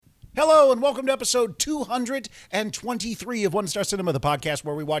Hello and welcome to episode 223 of One Star Cinema, the podcast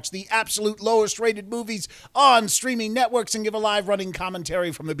where we watch the absolute lowest rated movies on streaming networks and give a live running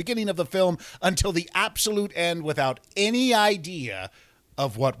commentary from the beginning of the film until the absolute end without any idea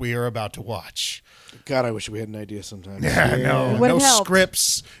of what we are about to watch. God, I wish we had an idea sometimes. No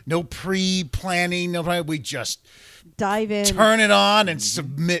scripts, no pre-planning, we just dive in, turn it on and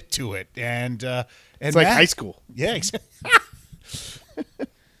submit to it. And it's like high school. Yeah, exactly.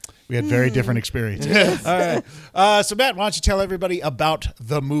 We had very different experiences. All right. So, Matt, why don't you tell everybody about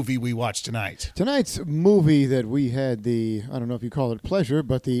the movie we watched tonight? Tonight's movie that we had the, I don't know if you call it pleasure,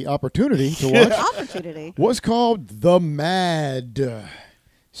 but the opportunity to watch was called The Mad,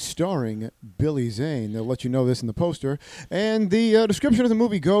 starring Billy Zane. They'll let you know this in the poster. And the description of the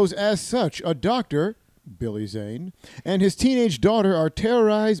movie goes as such. A doctor, Billy Zane, and his teenage daughter are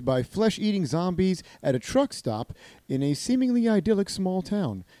terrorized by flesh-eating zombies at a truck stop in a seemingly idyllic small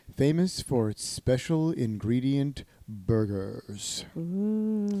town, famous for its special ingredient burgers. Why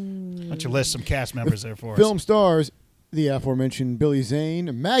don't you list some cast members there for us? Film stars the aforementioned Billy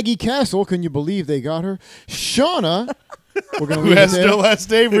Zane, Maggie Castle, can you believe they got her? Shauna, we're going to who has no last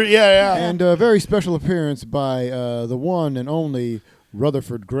name, and a very special appearance by the one and only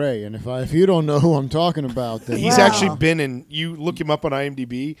Rutherford Gray, and if you don't know who I'm talking about, then he's actually been in. You look him up on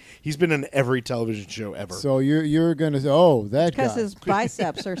IMDb. He's been in every television show ever. So you're gonna say, oh, that because guy. his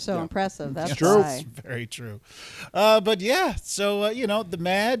biceps are so impressive. That's true. why. It's very true. But yeah, so The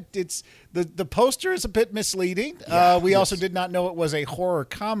Mad. It's the poster is a bit misleading. We also did not know it was a horror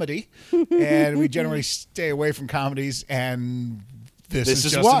comedy, and we generally stay away from comedies and. This is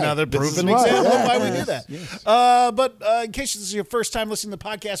just another proven example of why we do that. Yes. But in case this is your first time listening to the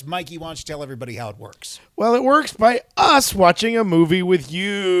podcast, Mikey, why don't you tell everybody how it works? Well, it works by us watching a movie with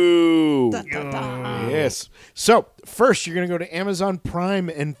you. Da, da, da. Yes. So, first, you're going to go to Amazon Prime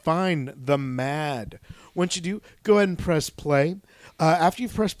and find The Mad. Once you do, go ahead and press play. After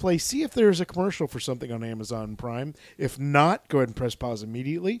you've pressed play, see if there's a commercial for something on Amazon Prime. If not, go ahead and press pause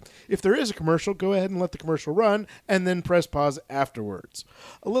immediately. If there is a commercial, go ahead and let the commercial run, and then press pause afterwards.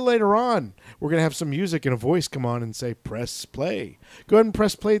 A little later on, we're going to have some music and a voice come on and say, press play. Go ahead and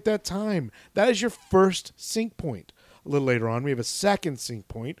press play at that time. That is your first sync point. A little later on, we have a second sync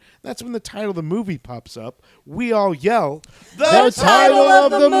point. That's when the title of the movie pops up. We all yell, the title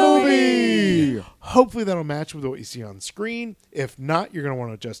of the movie! Hopefully that'll match with what you see on screen. If not, you're going to want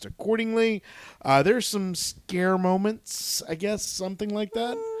to adjust accordingly. There's some scare moments, I guess, something like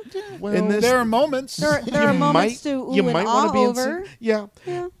that. Well, there are moments. There are moments to ooh you and might want to be over. in sync.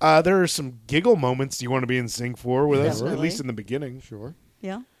 Yeah. There are some giggle moments you want to be in sync for with us, at least in the beginning. Sure.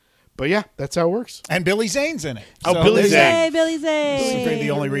 Yeah. But yeah, that's how it works. And Billy Zane's in it. Oh, Billy Zane. Hey, Billy Zane. This is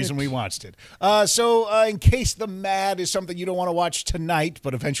the only reason we watched it. So in case The Mad is something you don't want to watch tonight,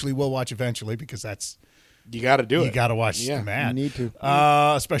 but eventually we'll watch because that's... You got to do it. You got to watch The Mad. You need to.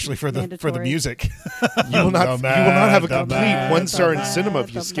 Especially for the music. You will not have a complete one-star in cinema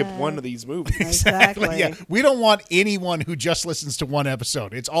if you skip one of these movies. Exactly. Yeah. We don't want anyone who just listens to one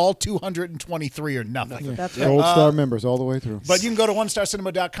episode. It's all 223 or nothing. That's right. Gold Star members all the way through. But you can go to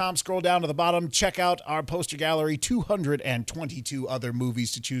onestarcinema.com, scroll down to the bottom, check out our poster gallery, 222 other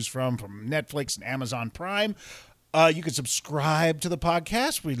movies to choose from Netflix and Amazon Prime. You can subscribe to the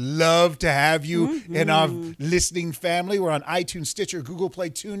podcast. We'd love to have you in our listening family. We're on iTunes, Stitcher, Google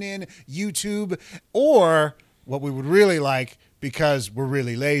Play, TuneIn, YouTube, or what we would really like, because we're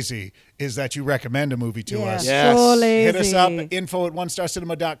really lazy, is that you recommend a movie to us. Yes. So lazy. Hit us up,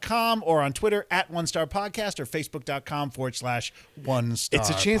 info@onestarcinema.com, or on Twitter @OneStarPodcast, or Facebook.com/OneStar. It's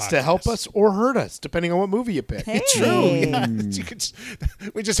a chance to help us or hurt us, depending on what movie you pick. Hey. It's true. Yeah.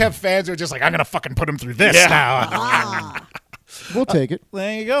 We just have fans who are just like, I'm going to fucking put them through this now. We'll take it.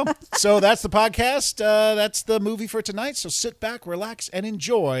 There you go. So that's the podcast. That's the movie for tonight. So sit back, relax, and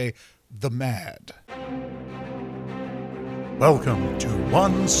enjoy The Mad. Welcome to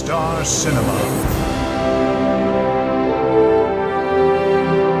One Star Cinema.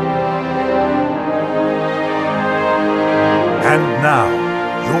 And now,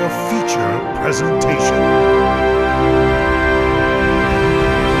 your feature presentation.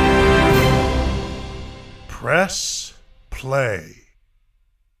 Press play.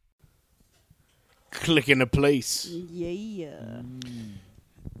 Click into place. Yeah.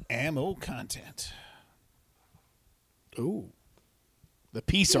 Ammo content. Ooh. The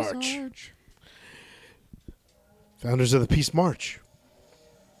Peace Arch. Founders of the Peace March.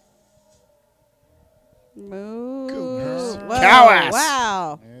 Whoa. Cow ass.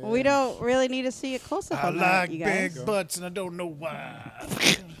 Wow. We don't really need to see a close-up I on that, like you guys. big butts, and I don't know why.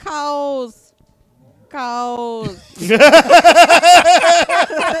 Cows.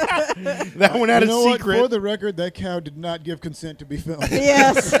 That one had You a know what? secret. For the record, that cow did not give consent to be filmed.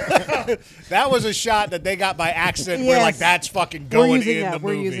 Yes. That was a shot that they got by accident. Yes. We're like, that's fucking We're going using in that. the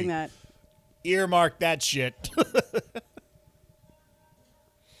We're movie. using that. Earmark that shit.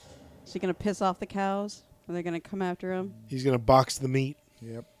 Is he going to piss off the cows? Are they going to come after him? He's going to box the meat.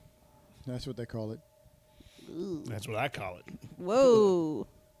 Yep. That's what they call it. That's what I call it. Whoa.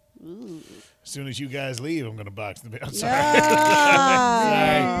 As soon as you guys leave, I'm going to box the bit. I'm sorry.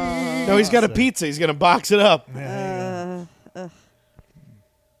 Ah. No, he's got a pizza. He's going to box it up.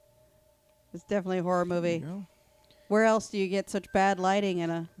 It's definitely a horror movie. go. Where else do you get such bad lighting in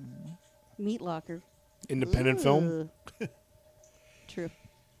a meat locker? Independent film. True.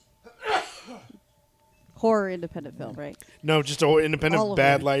 Horror independent film, right? No, just independent All of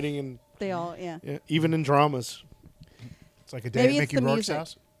bad it. lighting and They all, yeah. even in dramas. It's like a day Maybe at it's Mickey the Rourke's music.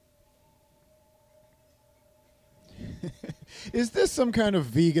 house. Is this some kind of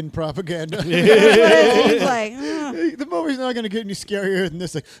vegan propaganda? That's what it seems like. The movie's not going to get any scarier than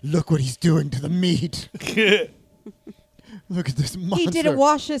this. Like, look what he's doing to the meat. Look at this monster. He didn't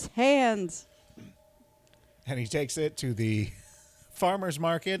wash his hands. And he takes it to the farmer's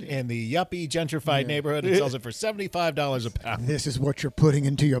market in the yuppie gentrified neighborhood and sells it for $75 a pound. This is what you're putting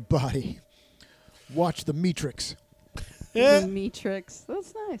into your body. Watch the Matrix. The Matrix.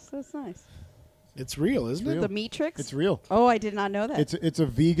 That's nice. That's nice. It's real, isn't it? The Matrix? It's real. Oh, I did not know that. It's a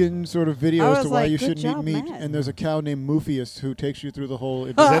vegan sort of I video as was to why like, you good shouldn't eat job, meat. Matt. And there's a cow named Muphius who takes you through the whole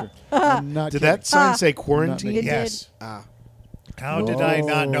adventure. I'm not Did kidding. that sign say quarantine? It Yes. Ah. How did I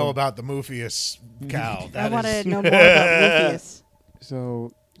not know Whoa. about the Muphius cow? I That want to is know more about Morpheus.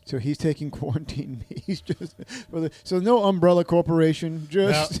 So he's taking quarantine meat. He's just so no umbrella corporation,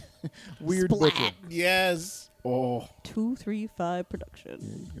 just weird Splat. butcher. yes. Oh. 235 production.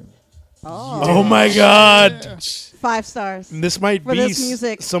 There you go. Oh my God. 5 stars. This might For be this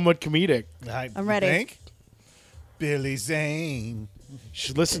music. somewhat comedic. I'm ready. Think? Billy Zane. You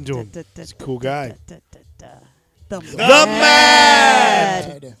should listen to him. He's a cool guy. The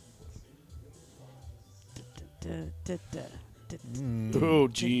Mad! Oh,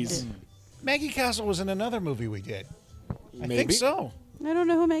 jeez. Maggie Castle was in another movie we did. I think Maybe. so. I don't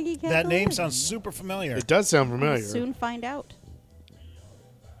know who Maggie Castle That name is. sounds super familiar. It does sound We'll familiar. soon find out.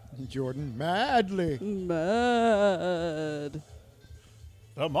 Jordan madly. Mad.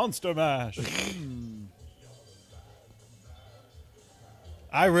 The Monster Mash.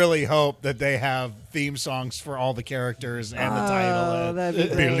 I really hope that they have theme songs for all the characters and the title. And that'd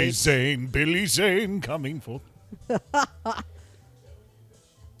be Billy great. Billy Zane coming for.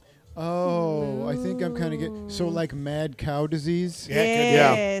 Oh, I think I'm kind of getting so like mad cow disease. Yeah, it could-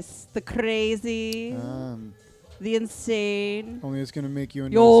 yeah. Yes. The crazy. The insane. Only it's gonna make you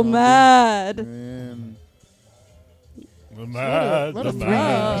into You're a zombie. mad. The mad, lot the of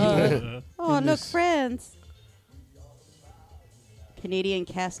mad. three Oh, in look, this. friends. Canadian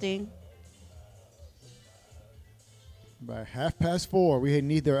casting. By 4:30, we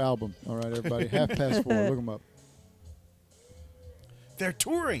need their album. All right, everybody, 4:30. Look them up. They're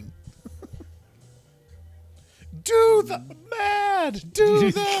touring. Do the mad.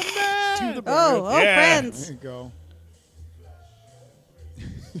 Do the mad. Oh, Yeah. friends. There you go.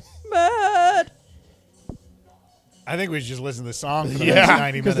 Mad. I think we should just listen to the song for the Yeah. next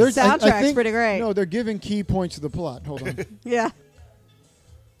 90 'Cause minutes. there's- I Soundtrack's think- pretty great. No, they're giving key points to the plot. Hold on. I Yeah.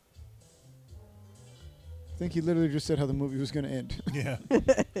 think he literally just said how the movie was going to end. Yeah.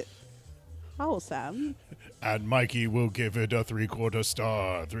 How, Sam? And Mikey will give it a 3/4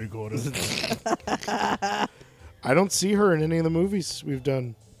 star. 3/4 star. I don't see her in any of the movies we've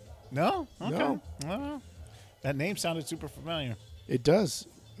done. No? Okay. No. Well, that name sounded super familiar. It does.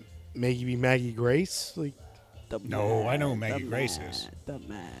 Maybe Maggie Grace. Like, No, I know who Maggie Grace is The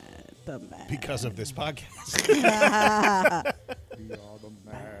mad. The mad. because of this podcast.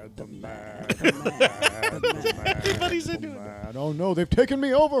 Everybody's into it. I don't know. They've taken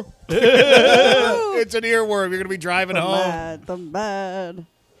me over. It's an earworm. You're going to be driving The home. mad. The mad.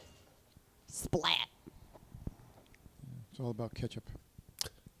 Splat. It's all about ketchup.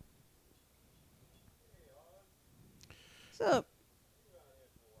 So.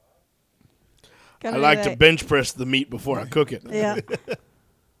 I like to bench press the meat before I cook it. Yeah.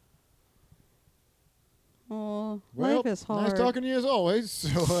 Oh, Well, life is hard. nice talking to you as always.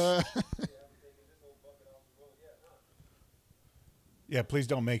 So, Yeah, please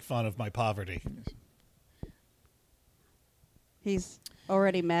don't make fun of my poverty. He's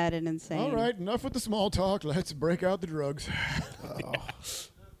already mad and insane. all right, enough with the small talk. Let's break out the drugs.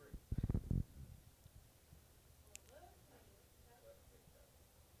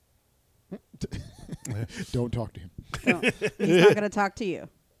 Don't talk to him. No, he's not going to talk to you.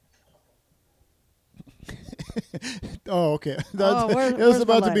 Oh, okay. where's It was my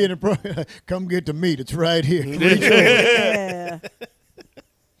about to be lighter? an appropriate. Come get the meat. It's right here. Yeah.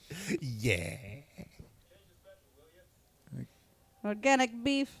 Yeah. Organic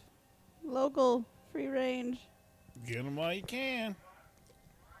beef, local, free range. Get them while you can.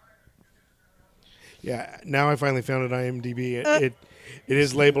 Yeah, now I finally found it on IMDb. It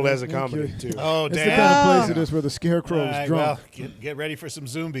is labeled as a comedy, too. Oh, It's the damn. kind of place it is where the scarecrow All is right, drunk. well, get ready for some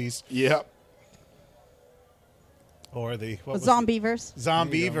zombies. Yep. Or the... what was Zombievers. it?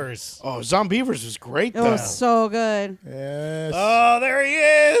 Zombievers. Oh, Zombievers was great, It though. was so good. Yes. Oh, there he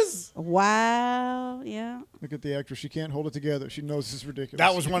is. Wow. Yeah. Look at the actress. She can't hold it together. She knows this is ridiculous.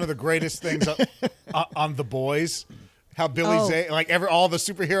 That was one of the greatest things on The Boys. How Billy Oh. Zane, like all the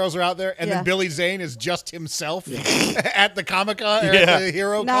superheroes are out there, and Yeah. then Billy Zane is just himself at the Comic-Con, or Yeah. at the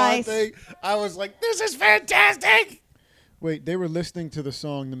Hero Nice. Con thing. I was like, this is fantastic. Wait, they were listening to the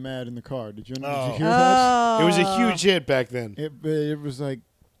song "The Mad" in the car. Did you hear that? Oh. It was a huge hit back then. It was like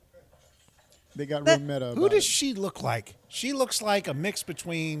they got real meta. Who about does it. she look like? She looks like a mix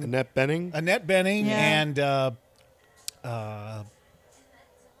between Annette Bening. Annette Bening Yeah. and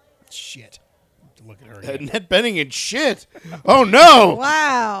shit. Look at her. Again. Annette Bening and shit. Oh, no.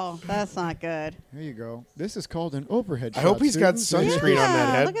 Wow. That's not good. There you go. This is called an overhead. I hope shot, he's got students. sunscreen on that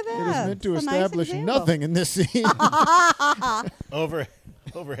head. Look at that. It is meant to That's a nice establish example. nothing in this scene.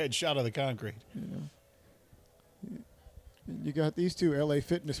 Overhead shot of the concrete. You got these two LA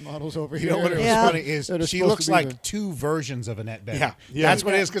fitness models over You here. know what was Yeah. funny is That are she supposed looks to be like the- two versions of Annette Bening. Yeah. That's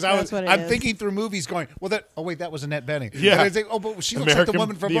what it is. Because That's what it I'm is. thinking through movies, going, well, that was Annette Bening. Yeah. And I think, oh, but she looks like the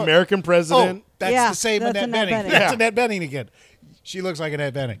woman from the American president. Oh, that's Yeah, the same that's Annette Annette Bening. Bening. That's Yeah. Annette Bening again. She looks like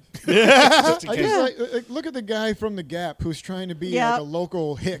Annette Bening. Just in I case. just like look at the guy from The Gap who's trying to be Yep. like a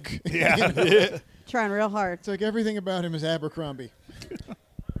local hick. Yeah. Trying real hard. It's like everything about him is Abercrombie.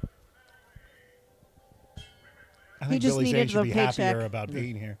 I think just Billy Zane needed should the be paycheck. happier about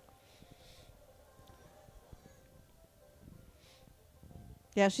being here.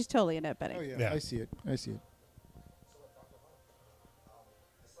 Yeah, she's totally Annette Bening. Oh yeah, Yeah. I see it. I see it.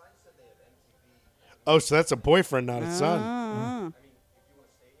 Oh, so that's a boyfriend, not a son.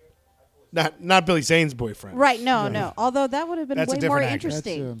 Not Billy Zane's boyfriend. Right, no. Although that would have been That's a way more different actor.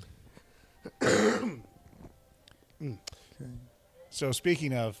 interesting. So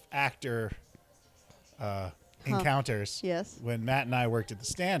speaking of actor encounters, Yes. when Matt and I worked at the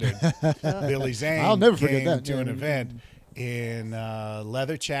Standard, Billy Zane I'll never forget came that. to an Yeah. event in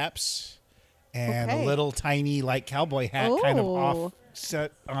leather chaps and Okay. a little tiny like cowboy hat kind of Ooh.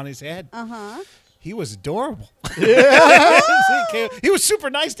 offset on his head. Uh-huh. He was adorable. He was super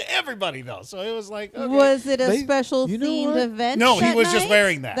nice to everybody though, so it was like okay. Was it a They- special you know themed what? event? No, he that was just night?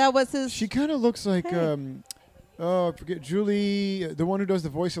 wearing that. That was his. She kind of looks like Hey. I forget Julie, the one who does the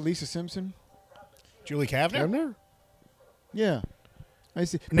voice of Lisa Simpson. Julie Kavner. Kavner? Yeah, I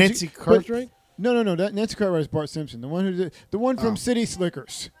see. But Nancy but- Cartwright? No. That Nancy Cartwright is Bart Simpson. The one who did, the one from Oh. City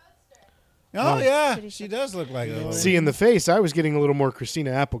Slickers. Oh yeah, Pretty she does look like a little. See, in the face, I was getting a little more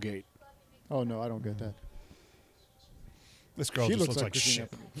Christina Applegate. Oh no, I don't get that. This girl She just looks looks like Christina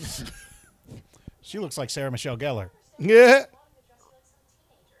shit. She looks like Sarah Michelle Gellar. Yeah.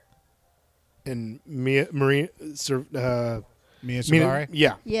 And Marie, Mia Mina- Sabari.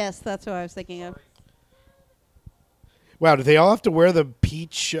 yeah. Yes, that's what I was thinking of. Wow, do they all have to wear the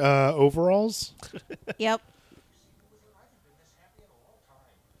peach overalls? Yep.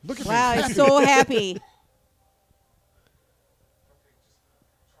 Look at Wow, me. he's so happy.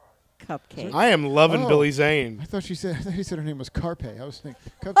 Cupcake. I am loving Oh. Billy Zane. I thought he said her name was Carpe. I was thinking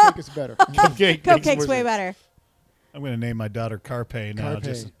Cupcake is better. Cupcake. Cupcake's way better. I'm going to name my daughter Carpe now. Carpe.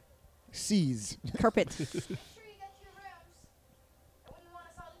 Just C's. Carpet. Sure you get your rooms. I wouldn't want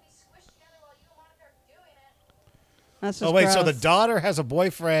us all to be squished together while you and Monica are doing it. That's just oh wait, so the gross. daughter has a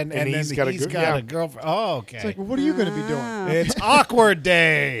boyfriend and, And then he's got a he's gir- got yeah. a girlfriend. Oh, okay. It's like, well, what are you going to be doing? Ah. It's awkward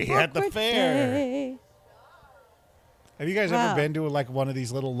day at the Awkward fair. day. Have you guys Wow. ever been to like one of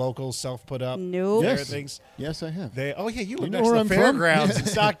these little local self-put up Nope. fair Yes. things? Yes, I have. They you live know next to where the I'm from? fairgrounds Yeah. in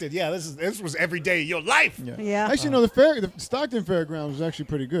Stockton. Yeah, this was every day of your life. Yeah. Actually, no. The Stockton Fairgrounds was actually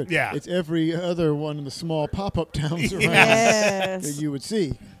pretty good. Yeah. It's every other one in the small pop-up towns around that Yes. you would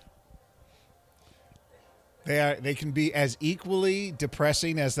see. They can be as equally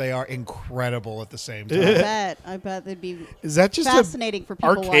depressing as they are incredible at the same I time. bet they'd be Is that just fascinating for an people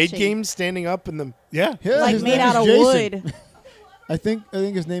arcade watching. game standing up in the... Yeah. Yeah, Like his made name out is of Jason. wood. I think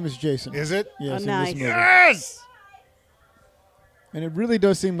his name is Jason. Is it? Yes, Oh, in nice. this movie. Yes. And it really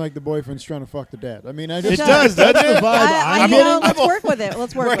does seem like the boyfriend's trying to fuck the dad. I mean, It does, doesn't that's the it? vibe I I'm know. getting. Let's work with it.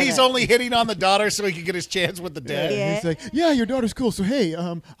 Let's work Where with he's it. only hitting on the daughter so he can get his chance with the dad. Yeah. He's like, yeah, your daughter's cool. So, hey,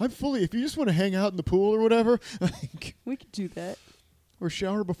 I'm fully, if you just want to hang out in the pool or whatever, like, We could do that. or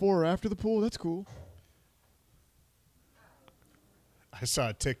shower before or after the pool, that's cool. I saw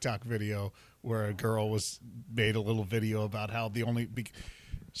a TikTok video where a girl made a little video about how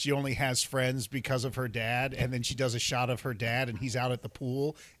she only has friends because of her dad, and then she does a shot of her dad, and he's out at the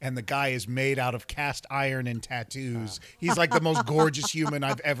pool, and the guy is made out of cast iron and tattoos. He's like the most gorgeous human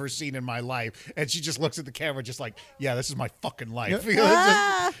I've ever seen in my life, and she just looks at the camera just like, yeah, this is my fucking life. You know, it's just-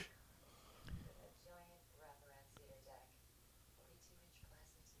 Ah.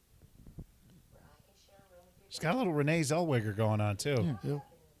 she's got a little Renee Zellweger going on, too. Yeah.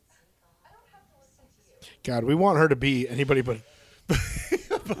 God, we want her to be anybody but.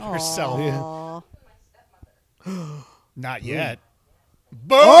 Herself. Aw. Not yet.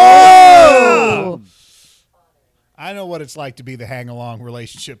 Boom! Oh! I know what it's like to be the hang-along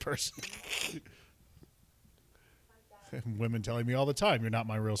relationship person. Women telling me all the time, you're not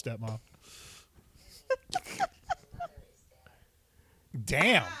my real stepmom.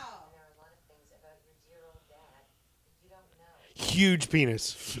 Damn. Huge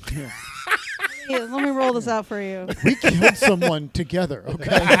penis. Here, let me roll this out for you. We killed someone together,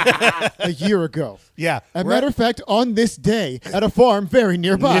 okay, a year ago. Yeah. As a matter of fact, on this day at a farm very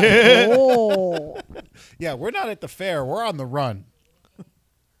nearby. Oh. Yeah, we're not at the fair. We're on the run.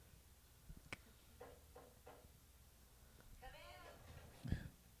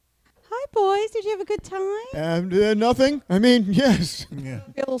 Hi, boys. Did you have a good time? And nothing. I mean, yes. Yeah.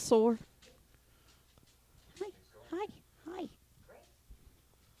 Get a little sore. Hi. Hi. Hi.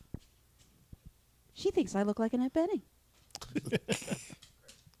 She thinks I look like Annette Bening.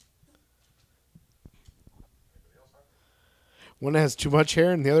 One has too much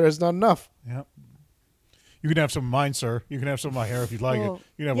hair and the other has not enough. Yep. You can have some of mine, sir. You can have some of my hair if you'd like it. Oh.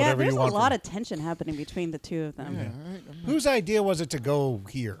 You can have Yeah, whatever there's you a want. lot from of tension happening between the two of them. Yeah, all right, Whose idea was it to go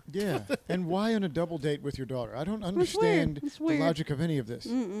here? yeah. And why on a double date with your daughter? I don't understand It's the weird. logic of any of this.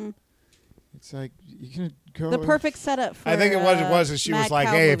 Mm-mm. It's like you're gonna go. The perfect setup for I think it was is she was Mad like,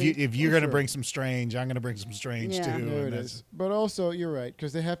 Cow hey, movie. if you're going to Sure. bring some strange, I'm going to bring some strange Yeah. too. There and it that's- is. But also, you're right,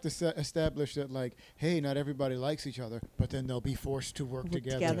 because they have to establish that, like, hey, not everybody likes each other, but then they'll be forced to work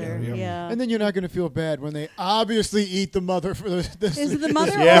together. Yeah. Yeah. And then you're not going to feel bad when they obviously eat the mother for this. Is it the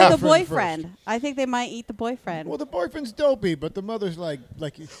mother Yeah. or the first. boyfriend? I think they might eat the boyfriend. Well, the boyfriend's dopey, but the mother's like. Well,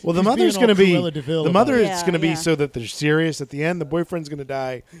 the he's mother's being all going to be Cruella de Vil the about mother it. is Yeah, going to be yeah. so that they're serious at the end. The boyfriend's going to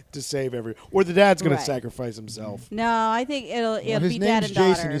die to save or the dad's going Right. to sacrifice himself. No, I think it'll Well, his be dad name's and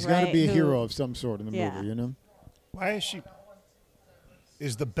daughter. Jason. He's got to right, be a who- hero of some sort in the Yeah. movie, you know. Why is she?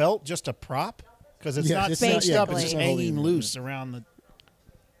 Is the belt just a prop? Because it's Yes, not it's cinched not- up; yeah, it's just it's holding hanging it. loose around the.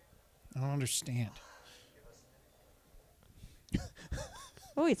 I don't understand.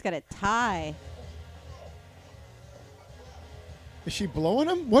 Oh, he's got a tie. Is she blowing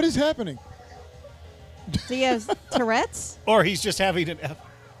him? What is happening? So he has Tourette's? Or he's just having an.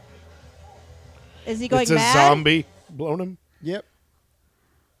 Is he going It's a mad? zombie blown him. Yep.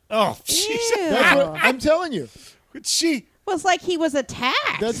 Oh, jeez. Ew. That's what I'm telling you. She. Well, it's like he was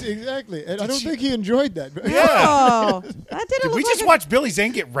attacked. That's exactly. And I don't she- think he enjoyed that. Yeah. Oh, that didn't Did look we just like watch Billy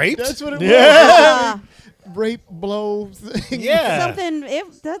Zane get raped? That's what it Yeah. was. Rape, blow thing. Yeah. something. That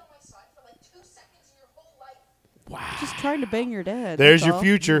My son for like 2 seconds in your whole life. just trying to bang your dad. There's that's your all.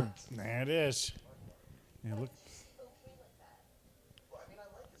 future. There it is. Yeah, look.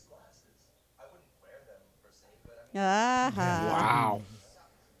 Ah. Wow.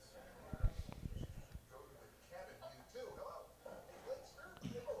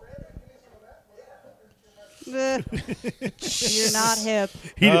 You're not hip.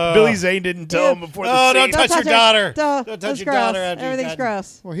 Billy Zane didn't tell Ew. him before Oh, the don't scene. touch your her. daughter. Don't Don't touch that's your gross. daughter after you've Everything's gotten-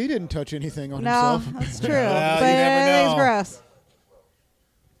 gross. Well, he didn't touch anything on No, himself. that's true. Well, but you never everything's know. gross.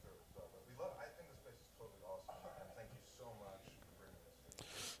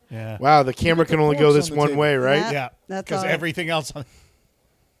 Yeah. Wow, the camera can only go forks this on the one table. way, right? Yeah. Yeah. That's Because all. everything else on.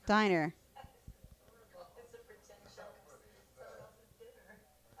 Diner.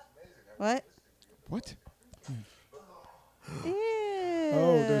 What? What? Ew.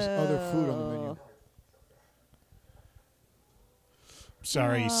 Oh, there's other food on the menu.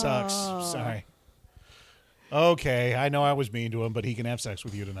 Sorry, he sucks. Sorry. Okay, I know I was mean to him, but he can have sex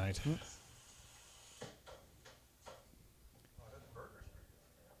with you tonight.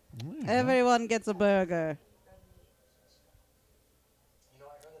 Everyone gets a burger.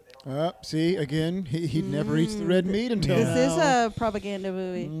 See, again, he never eats the red meat until This is now. a propaganda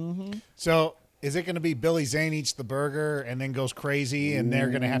movie. So Is it going to be Billy Zane eats the burger and then goes crazy, and they're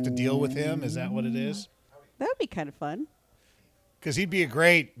going to have to deal with him? Is that what it is? That would be kind of fun. Because he'd be a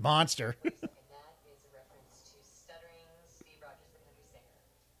great monster. And that is a reference to Stuttering Steve Rogers, the country singer.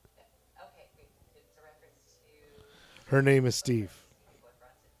 Okay, it's a reference to Her name is Steve. what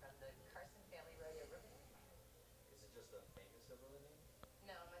brought it from the Carson family rodeo ribbon. Is it just a famous Silverland name?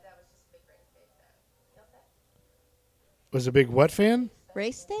 No, my dad was just a big race day fan. You know that? Was a big what fan?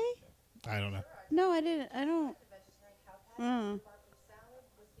 Race day? I don't know. No, I didn't. I don't. The vegetarian cow patty, Mm. barbecue salad,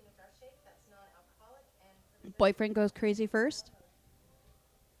 whiskey and jar shake. That's non-alcoholic and Boyfriend goes crazy first.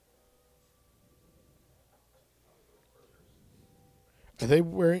 Are they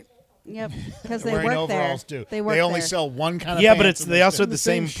wearing? Yep, because They're they wearing work there. overalls, too. They work only there. sell one kind of Yeah, but pants it's in they this also thing. had the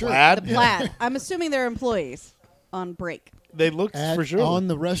same shirt. plaid. Plaid. I'm assuming they're employees on break. They looked for sure. On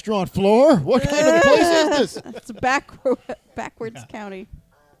the restaurant floor? What kind of place is this? It's backwards county.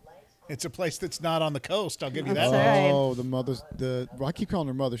 It's a place that's not on the coast. I'll give you that. That's right. Oh, the mother's well, I keep calling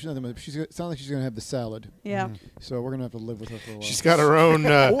her mother. She's not the mother. Sounds like she's gonna have the salad. Yeah. So we're gonna have to live with her for a while. She's got her own.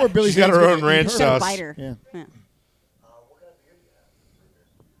 Or Billy she's got Zane's her gonna own eat ranch her. Instead of sauce. bite her. Yeah. Yeah. What kind of beer do you have? your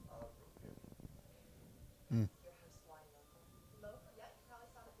house wine local. Local? Yeah, you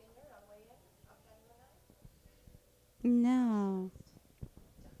probably saw the vineyard on the way in. Up down the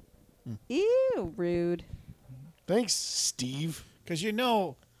road. Ew, rude. Thanks, Steve. Because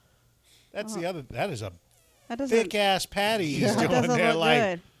that's the other. That is a That doesn't. thick ass patty he's That doing doesn't there. look Like,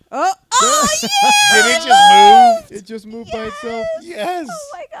 good. Oh, oh yeah! did it just move? It just moved by itself. Yes. Oh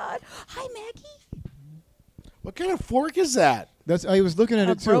my God! Hi, Maggie. What kind of fork is that? That's I was looking at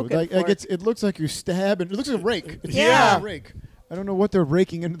A it too. broken Like fork. it looks like you stab and it looks like a rake. It's Yeah. a rake. I don't know what they're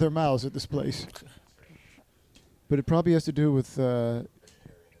raking into their mouths at this place. But it probably has to do with the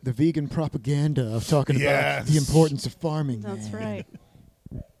vegan propaganda of talking about the Yes. importance of farming. That's man.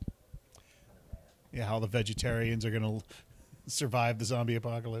 right. Yeah, how the vegetarians are going to survive the zombie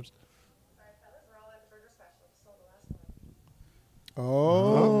apocalypse. Sorry, fellas, we're all at the burger special. Just sold the last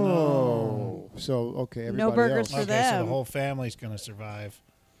one. Oh. So okay, everybody burgers else. for Okay, so them. the whole family's going to survive.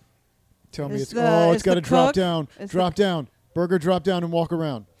 Tell me Is it's the- it's is got to the drop cook- down. is Drop down. Burger drop down and walk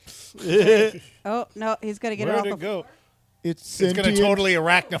around. Oh no, he's got to get Where'd it it off. go? It's It's going to sentient. totally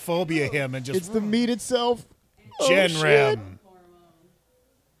arachnophobia him and It's just the meat itself. Genrem.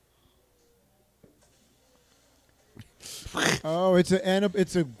 Oh,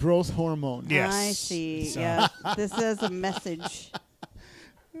 it's a growth hormone. Yes. I see. So- Yeah, this is a message.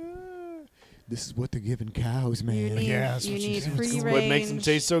 This is what they're giving cows, man. You need, Yeah, that's you what she need said. free This is range. what makes them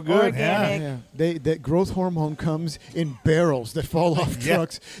taste so good. Organic. Yeah, that growth hormone comes in barrels that fall off Yeah.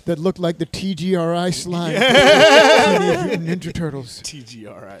 trucks that look like the TGRI slime. Teenage Mutant Ninja Turtles.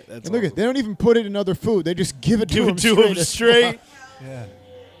 TGR. That's And look at, they don't even put it in other food. They just give it Give to it to him straight. Yeah.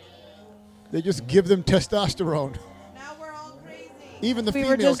 They just give them testosterone. Now we're all crazy. Even the We female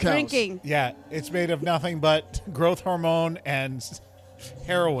were just cows. drinking. Yeah, it's made of nothing but growth hormone and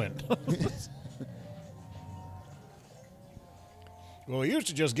heroin. Well, we used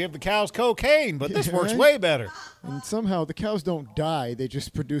to just give the cows cocaine, but this Yeah, works right? way better. And somehow the cows don't die. They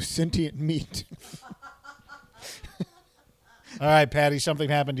just produce sentient meat. All right, Patty, something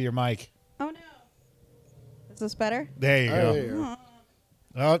happened to your mic. Oh no. Is this better? There you go. there you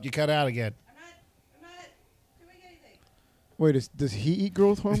Oh, you cut out again. I'm not doing anything. Wait, does he eat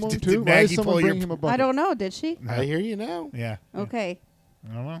growth hormone Did too? Why Maggie is someone pull your- bringing him a bucket? I don't know. Did she? I hear you now. Yeah. Okay.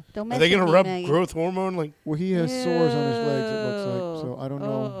 I don't know. Don't mess Are they going gonna to rub Maggie. growth hormone? Like, Well, he has sores on his legs, it looks like. So I don't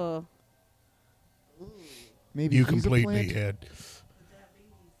know. Oh. Maybe You he's a complete plant? meathead.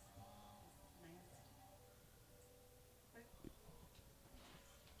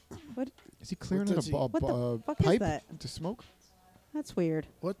 What? Is he clearing What out does a he- What the fuck is pipe that? to smoke? That's weird.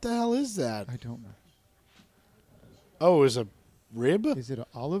 what the hell is that? I don't know. Oh, is a rib? Is it an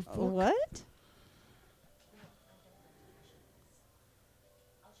olive fork? What?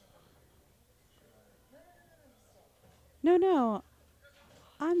 No.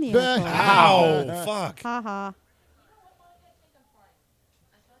 I'm the Bah. asshole. Ow, fuck. Ha ha.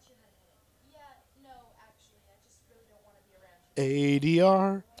 Yeah, no, actually, I just really don't want to be around you.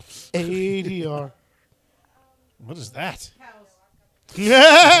 ADR. ADR. What is that?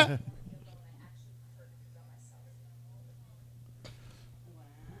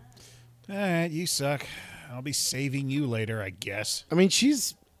 All right, you suck. I'll be saving you later, I guess. I mean,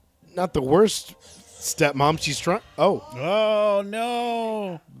 she's not the worst stepmom. She's trying. Oh, Oh,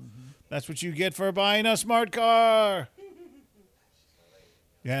 no. That's what you get for buying a smart car.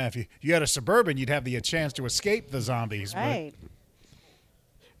 Yeah, if you had a Suburban, you'd have the chance to escape the zombies. but- Right.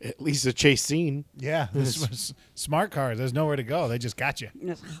 at least a chase scene. Yeah, this was smart cars. There's nowhere to go. They just got you.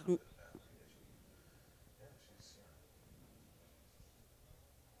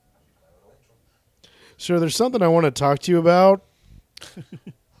 Sir, there's something I want to talk to you about.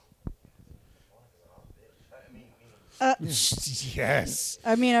 Yes.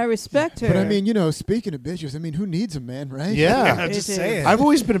 I mean, I respect her. But I mean, you know, speaking of bitches, I mean, who needs a man, right? Yeah. I'm just It is. saying. I've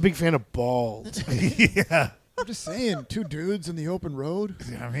always been a big fan of bald. Yeah. I'm just saying, two dudes in the open road.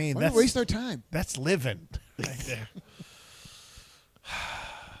 I mean, Why that's waste our time? that's living right there.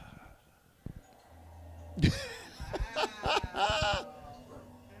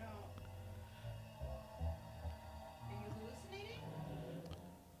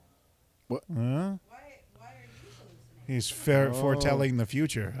 What? Huh? He's foretelling the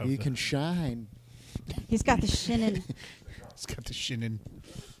future. Of He the- can shine. He's got the shinin. He's got the shinin.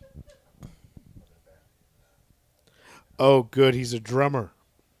 Oh, good. He's a drummer.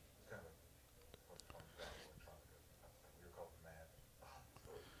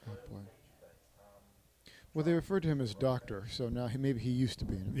 Well, they referred to him as doctor, so now maybe he used to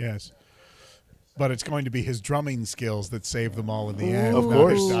be. Yes. But it's going to be his drumming skills that save them all in the end. Of not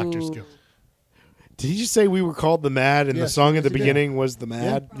course. his doctor skills. Did you say we were called the Mad and the Yes, song at the yes, he did. beginning was the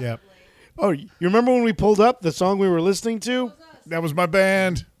Mad? Yep. Oh, you remember when we pulled up the song we were listening to? That was my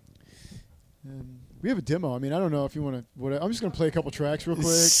band. We have a demo. I mean, I don't know if you want to. I'm just going to play a couple tracks real quick.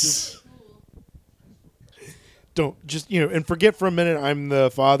 Just- Don't just and forget for a minute I'm the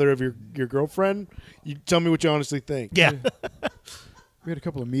father of your girlfriend. You tell me what you honestly think. Yeah. we had a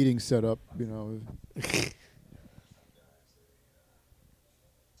couple of meetings set up, you know.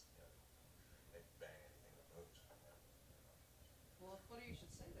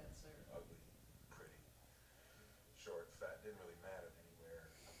 Ugly, pretty, short, fat, didn't really matter anywhere,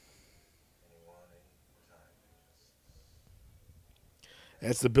 anyone, any time.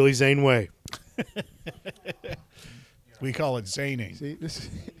 That's the Billy Zane way. We call it zaning. See, this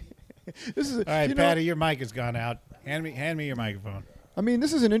is. All right, you know, Patty, your mic has gone out. Hand me your microphone. I mean,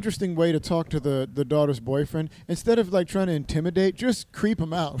 this is an interesting way to talk to the daughter's boyfriend. Instead of like trying to intimidate, just creep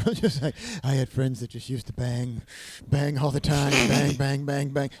him out. Just like, I had friends that just used to bang all the time, bang, bang, bang,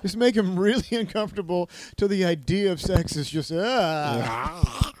 bang. Just make him really uncomfortable till the idea of sex is just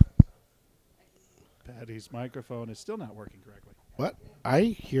Patty's microphone is still not working correctly. What? I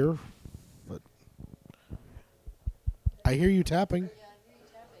hear you tapping.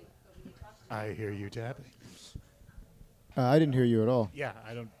 I hear you tapping. I didn't hear you at all. Yeah,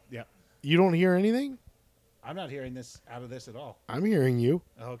 I don't. Yeah, You don't hear anything? I'm not hearing this out of this at all. I'm hearing you.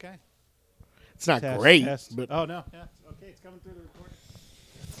 Okay. It's not Test, great, test. but Oh no. Yeah. Okay, it's coming through the recording.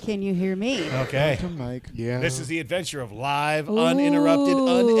 Can you hear me? Okay. To Mike. yeah. This is the adventure of live, uninterrupted,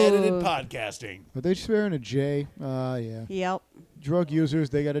 unedited podcasting. Are they swearing a J? Yeah. Yep. Drug users,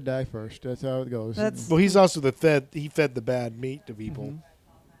 they got to die first. That's how it goes. That's Well, he's also he fed the bad meat to people.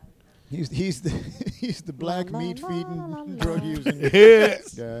 He's the he's the black La, la, meat la, feeding la, la. drug using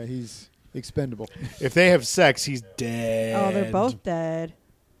Yes. guy. He's expendable. If they have sex, he's dead. oh, they're both dead.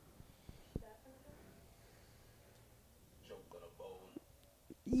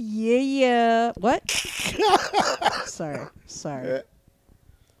 Yeah. What? Sorry. You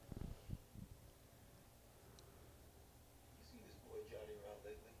see this boy Johnny around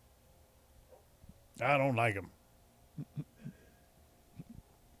lately? I don't like him.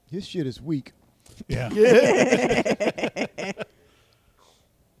 His shit is weak. Yeah.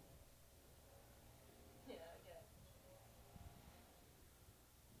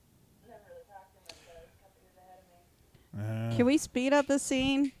 Never really talked to him, but he's a couple years ahead of me. Can we speed up this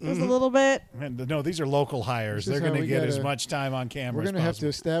scene just a little bit? No, these are local hires. This is They're how going to we get as gotta- much time on camera We're as going to have to possible.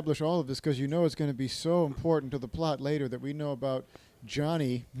 establish all of this because you know it's going to be so important to the plot later that we know about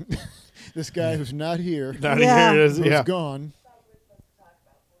Johnny, this guy who's not here, Not Yeah. here it is. who's Yeah. gone.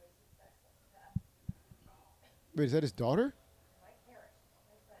 Wait, is that his daughter?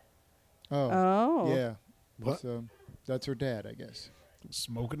 Oh, Oh. yeah. What? So that's her dad, I guess.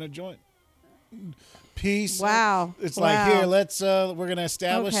 Smoking a joint. Peace. Wow. It's Wow. like here. Let's. We're going to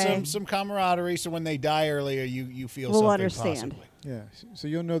establish Okay. some camaraderie, so when they die earlier, you feel We'll something understand. possibly. Yeah. So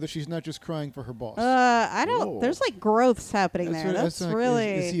you'll know that she's not just crying for her boss. I don't. Whoa. There's like growths happening That's there. right, That's that's not- really.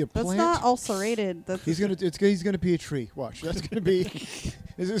 is he a That's plant? not ulcerated. That's He's gonna be a tree. Watch. That's gonna be.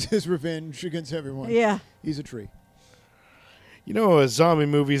 This is his revenge against everyone. yeah. He's a tree. You know, a zombie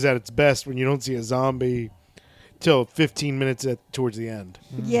movie is at its best when you don't see a zombie till 15 minutes towards the end.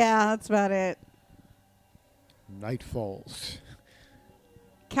 Yeah. That's about it. Night falls.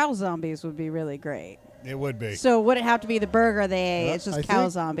 Cow zombies would be really great. It would be. So would it have to be the burger they ate? It's just I cow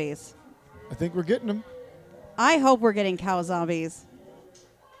think- zombies. I think we're getting him. I hope we're getting cow zombies.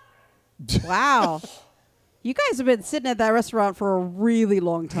 Wow. You guys have been sitting at that restaurant for a really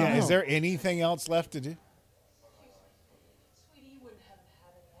long time. Yeah, is there anything else left to do? Sweetie, you wouldn't happen to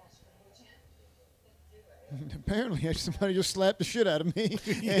have any aspirin, would you? Apparently, somebody just slapped the shit out of me,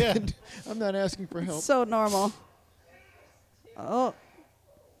 and I'm not asking for help. So normal. Oh.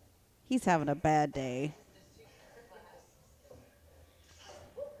 He's having a bad day.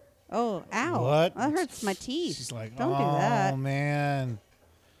 Oh, ow. What? That hurts my teeth. She's like, Don't oh, do that. Man.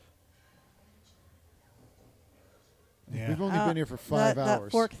 Yeah. We've only been here for 5 hours.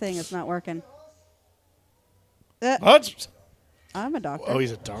 That fork thing is not working. What? I'm a doctor. Oh,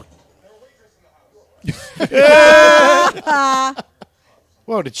 he's a doctor.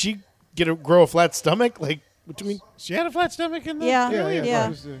 Whoa, did she grow a flat stomach? Like, between? She had a flat stomach in there? Yeah. It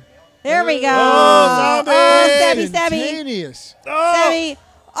was, There we go. Oh, zombie! Stabby, stabby. Instantaneous. Stabby.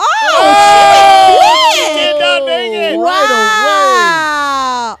 Oh, She she did was not make it. quick.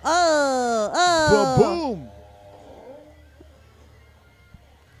 Right Wow. Oh. Ba-boom.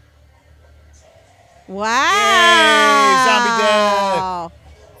 Wow. Yay, zombie death.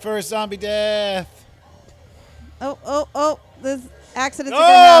 First zombie death. Oh. This accidents No.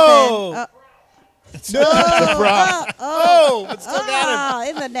 are going to happen. Oh, but still got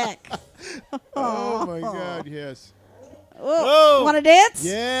him. In the neck. Oh, my God, yes. Whoa. Want to dance?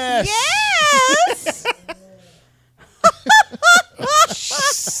 Yes. Yes.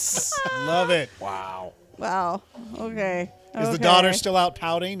 Love it. Wow. Wow. Okay. Is the daughter still out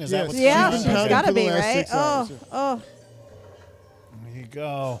pouting? Is that Yes. what's Yeah, going She's she's on? been got to pouting for the be, last right? 6 hours. Oh. There you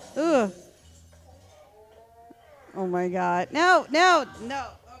go. Ugh. Oh my God. No.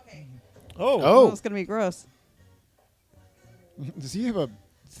 Okay. Oh. It's going to be gross. Does he have a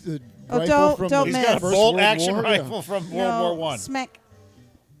Oh, rifle from don't He's the miss. got a First bolt World action War? rifle from No. World War One. Smack.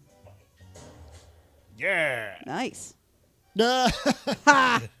 Yeah. Nice. Yeah.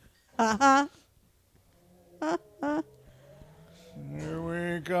 Ha. Uh-huh. Here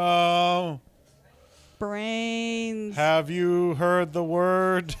we go. Brains. Have you heard the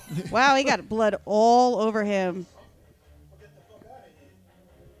word? Wow, he got blood all over him.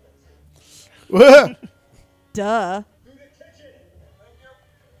 Duh.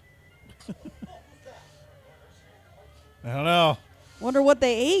 I don't know. Wonder what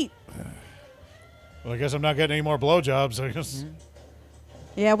they ate. Well, I guess I'm not getting any more blowjobs. I guess.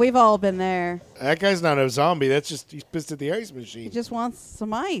 Yeah, we've all been there. That guy's not a zombie. That's just, he's pissed at the ice He machine. just wants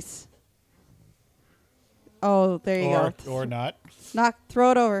some ice. Oh, there you go. Or not.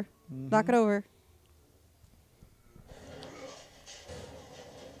 Throw it over. Knock it over.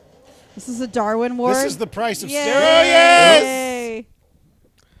 This is a Darwin ward. This is the price of Yay! steroids. Yay!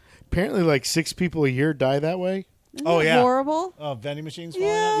 Apparently, like 6 people a year die that way. Isn't Oh, that yeah. horrible? Oh, vending machines falling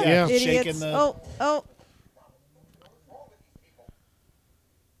Yeah. out? Yeah. Idiots. Shaking the. Oh.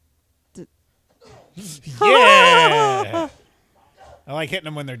 Yeah. I like hitting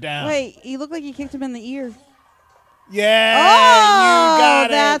them when they're down. Wait, you look like you kicked him in the ear. Yeah. Oh, You got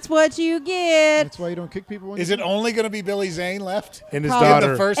that's what you get. That's why you don't kick people when Is you it only going to be Billy Zane left? And his Probably. In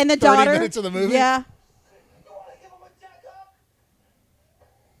daughter. the first And the 30 daughter. minutes of the movie? Yeah.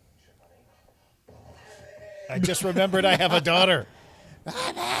 I just remembered I have a daughter. So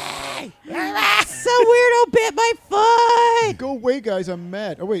weirdo bit my foot. Go away, guys. I'm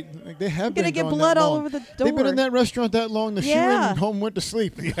mad. Oh, wait. They have Gonna been get gone blood that all long. over the They've been door. in that restaurant that long. The Yeah. shoe and home went to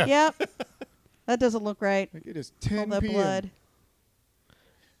sleep. Yep. That doesn't look right. Like it is All 10 that p.m. blood.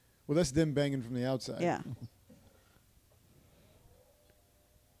 Well, that's them banging from the outside. Yeah.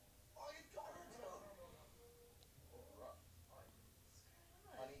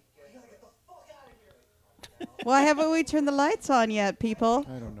 Why haven't we turned the lights on yet, people?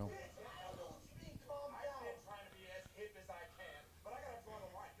 I don't know.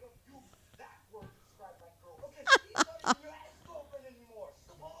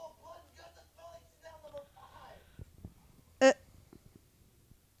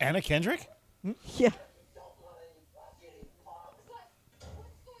 Anna Kendrick? Yeah.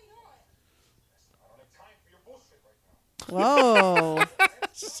 Whoa.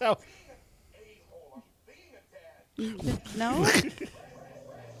 So, No?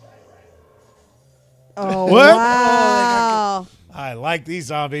 Oh, What? wow. I like these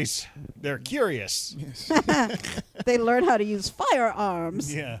zombies. They're curious. They learn how to use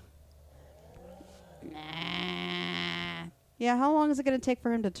firearms. Yeah. Nah. Yeah, how long is it going to take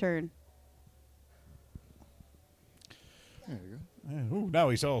for him to turn? There you go. Ooh, now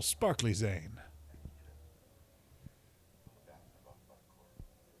he's all sparkly Zane.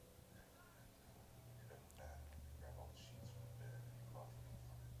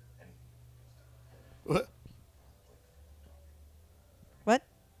 What? What?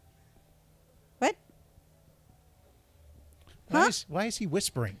 What? Why, Huh? why is he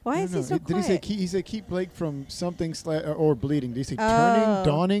whispering? Why is he so Did quiet? he say keep Blake from something or bleeding? Did he say Oh. turning,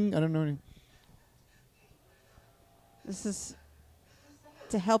 dawning? I don't know. This is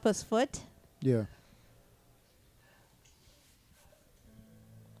to help us foot. Yeah.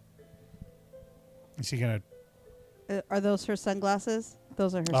 Is he gonna? Are those her sunglasses?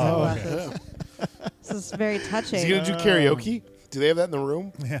 Those are her Oh, sunglasses. This is very touching. Is he gonna do karaoke? Do they have that in the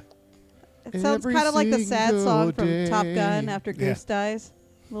room? Yeah. It sounds Every kind of like the sad single song from Top Gun day. after Goose dies.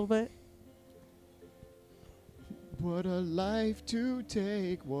 A little bit. What a life to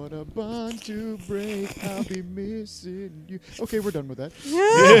take, what a bond to break. I'll be missing you. Okay, we're done with that.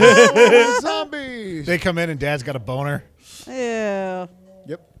 Zombies. They come in and Dad's got a boner. Ew.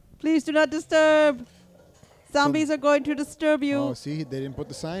 Yep. Please do not disturb. Zombies are going to disturb you. Oh, see, they didn't put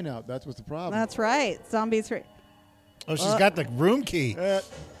the sign out. That's what's the problem. That's right. Zombies. Oh, she's got the room key.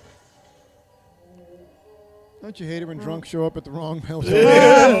 Don't you hate it when drunks show up at the wrong hotel?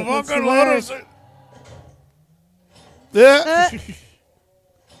 That's the worst. The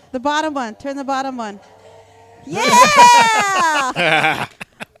bottom one. Turn the bottom one. Yeah!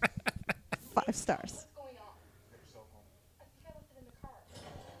 5 stars. Going on? I think I left it in the car.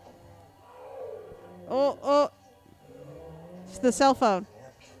 Oh. It's the cell phone.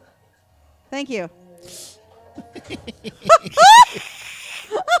 Thank you.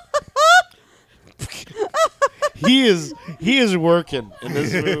 He is working in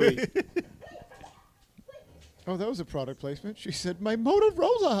this movie. Oh, that was a product placement. She said, my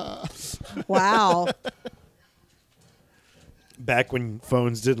Motorola. Wow. Back when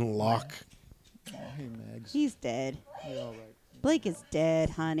phones didn't lock. Hey, Mags. He's dead. You're all right. Blake is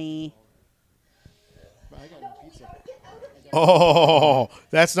dead, honey. I got you pizza. Oh,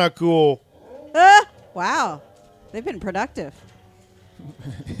 that's not cool. Wow. They've been productive.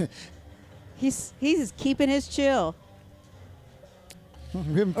 He's keeping his chill.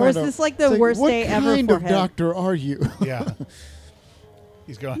 Or is this like the worst day ever What kind for of him? doctor are you? Yeah.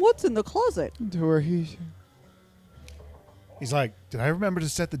 He's going. What's in the closet? To where he's... He's like, did I remember to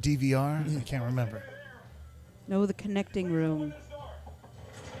set the DVR? I can't remember. No, the connecting room.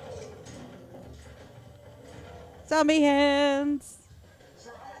 Zombie hands.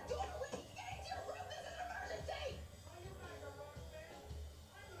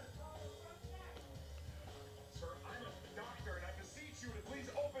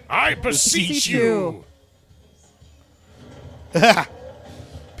 I beseech you.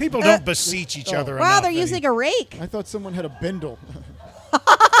 People don't beseech each other enough. Wow, they're using a rake. I thought someone had a bindle.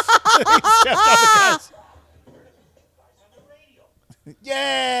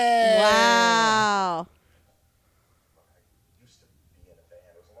 Yay! Wow. Used to be in a band.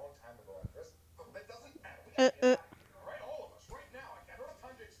 It was a long time ago. That doesn't matter. We gotta get all right, all of us, right now. I don't have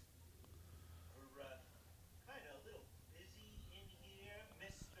time to. We're kind of a little busy in here,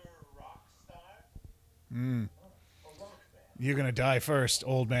 Mr. Rockstar. You're going to die first,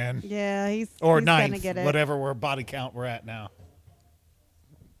 old man. Yeah, he's Or he's gonna ninth, get it. whatever body count we're at now.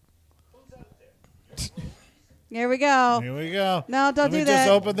 Here we go. Here we go. No, don't Let me do that.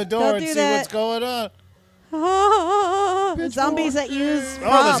 just open the door Don't and do see that. what's going on. Zombies that use Oh, the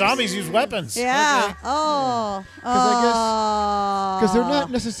props. zombies use weapons. Yeah. Okay. Oh. Because they're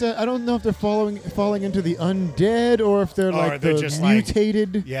not necessarily... I don't know if they're falling into the undead or if they're Or like they're the just like-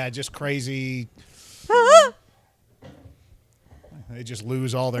 mutated. Yeah, just crazy. They just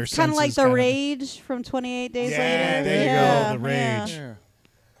lose all their Kind senses. of like the rage from 28 Days Yeah, Later. there you go, Yeah, the rage.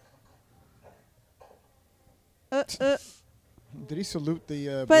 Yeah. Did he salute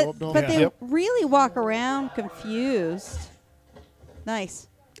the But blow-up doll? but they Yep. really walk around confused. Nice.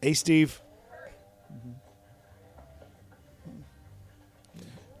 Hey, Steve.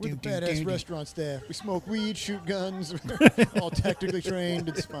 We're the badass restaurant staff. We smoke weed, shoot guns. All tactically trained.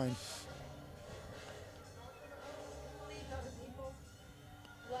 It's fine.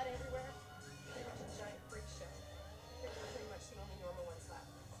 Blood everywhere. Pretty much a giant freak show. Pretty much the only normal ones left.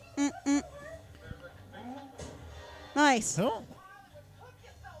 Nice. Oh.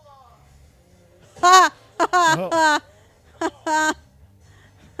 Ha! Oh.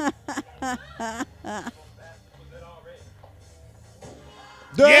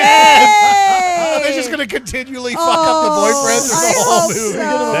 Yes! They're just going to continually fuck up the boyfriend through I the whole hope movie.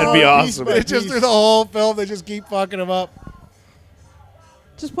 so. That'd be awesome. They just through the whole film, they just keep fucking him up.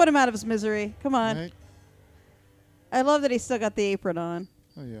 Just put him out of his misery. Come on. Right? I love that he still got the apron on.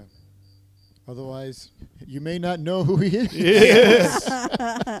 Oh, yeah. Otherwise, you may not know who he is.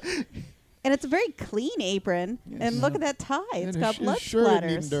 And it's a very clean apron. And look at that tie. It's got blood his shirt isn't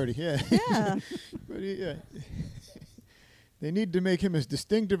splatters. even dirty. Yeah. Yeah. But they need to make him as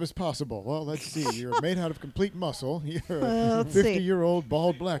distinctive as possible. Well, let's see. You're made out of complete muscle. You're a Let's see. 50-year-old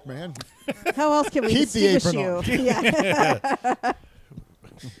bald black man. How else can we Keep the distinguish apron you? on. Yeah.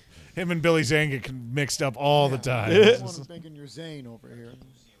 Him and Billy Zane get mixed up all the time. I'm thinking you're Zane over here.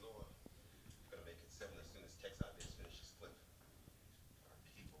 See Laura. Gonna make it 7 as soon as Tex out there finishes clip. Our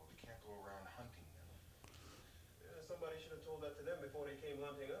people, we can't go around hunting them. Yeah, somebody should have told that to them before they came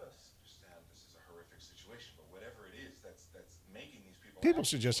hunting us. Understand this is a horrific situation, but whatever it is, that's making these people. People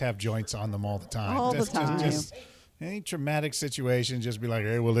should just have joints on them all the time. All the time. Just any traumatic situation, just be like,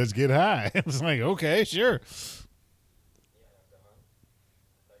 hey, well, let's get high. It's like, okay, sure.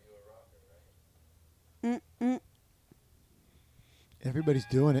 Everybody's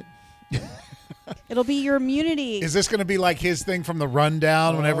doing it. It'll be your immunity. Is this going to be like his thing from the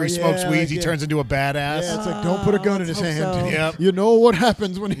Rundown? Whenever he Oh, smokes yeah, weed, he yeah. turns into a badass. Yeah, it's like, don't put a gun in his let's hope hand. so. Yep. You know what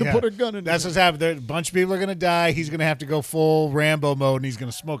happens when you Yeah. put a gun in That's his what's happening. A bunch of people are going to die. He's going to have to go full Rambo mode, and he's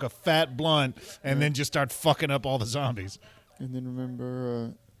going to smoke a fat blunt and then just start fucking up all the zombies. And then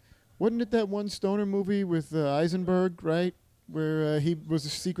remember, wasn't it that one stoner movie with Eisenberg, right? Where he was a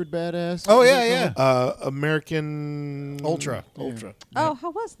secret badass? Oh, Was yeah, that yeah. called? American Ultra. Oh, how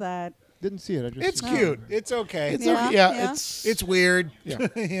was that? Didn't see it. I just It's cute. It's okay. It's Yeah, okay. Yeah, yeah. it's weird. Yeah.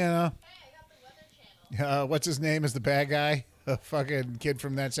 You know. What's his name is the bad guy? A fucking kid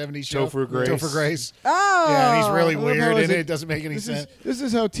from that 70s show. Topher Grace. Topher Grace. Oh. Yeah, and he's really Well, weird no, in is it. it- It doesn't make any sense. This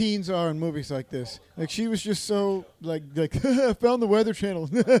is how teens are in movies like this. Like she was just so like I found the Weather Channel.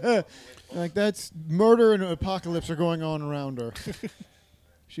 Like that's murder and apocalypse are going on around her.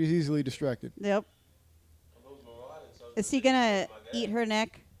 She's easily distracted. Yep. Is he gonna eat her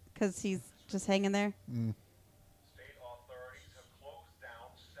neck because he's just hanging there? State authorities have closed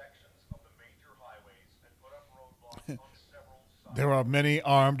down sections of the major highways and put up roadblocks on several sides. There are many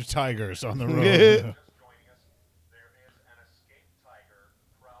armed tigers on the road. Just joining us, there is an escaped tiger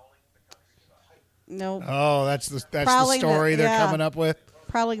prowling the countryside. Nope. Oh, that's the Prowling the- story they're yeah. coming up with.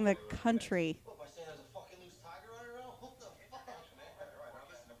 Prowling the country. What, by saying there's a fucking loose tiger running around? What the fuck? Man, all right, now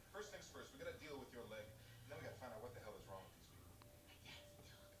listen, first things first, we gotta deal with your leg, and then we gotta find out what the hell is wrong with these people.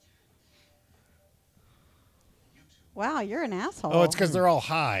 You two. Wow, you're an asshole. Oh, it's because they're all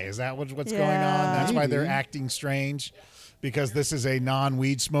high. Is that what's going on? Yeah. That's why they're Maybe. acting strange. Because this is a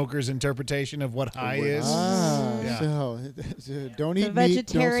non-weed smoker's interpretation of what high is. Yeah. So don't the eat meat,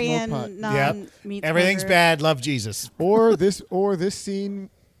 vegetarian, don't smoke pot. non-meat. Everything's smoker. bad. Love Jesus. Or this scene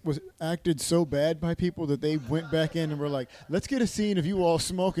was acted so bad by people that they went back in and were like, let's get a scene of you all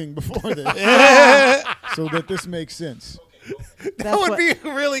smoking before this, so that this makes sense. That That's would what- be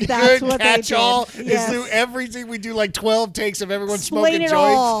a really that's good what they catch-all. did. Is Yes. do everything we do like 12 takes of everyone Explain smoking it joints,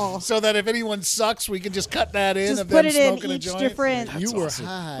 all. so that if anyone sucks, we can just cut that in Just of put them it in smoking a each joint. different You were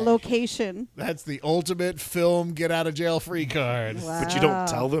high. location. That's the ultimate film get out of jail free card. Wow. but you don't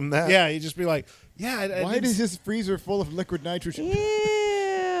tell them that. Yeah, you just be like, yeah. I Why didn't is his freezer full of liquid nitrogen?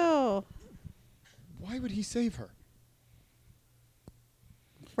 Ew. Why would he save her?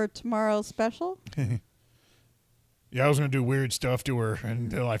 For tomorrow's special? Yeah, I was gonna do weird stuff to her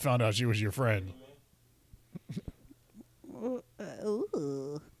until I found out she was your friend.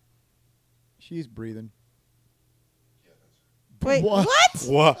 Ooh. She's breathing. Wait, What?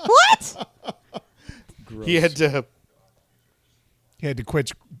 what? What? What? Gross. He had to. He had to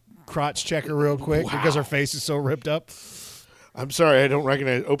quit crotch check her real quick because her face is so ripped up. I'm sorry, I don't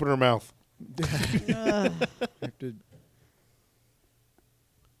recognize. Open her mouth. Ugh. Have to-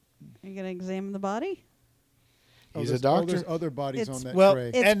 Are you going to examine the body? He's there's- a doctor. there's other bodies It's- on that Well, tray.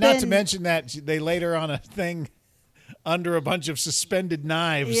 It's and not to been- mention that they laid her on a thing under a bunch of suspended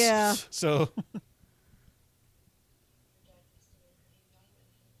knives. Yeah. So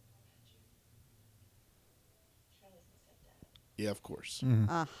Yeah, of course.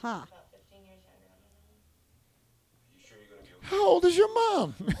 Aha. How old is your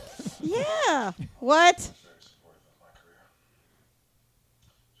mom? Yeah. What? Very supportive of my career.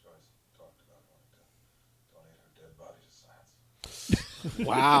 She always talked about wanting to donate her dead body to science.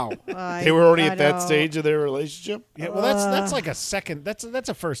 Wow. I- They were already I at that don't- stage of their relationship. yeah, well, that's like a second. That's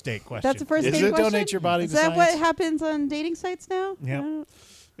a first date question. That's the first Is date it? question? Donate your body Is to that what science? happens on dating sites now? Yep.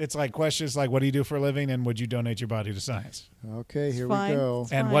 It's like questions like, "What do you do for a living?" and "Would you donate your body to science?" Okay, here fine. we go.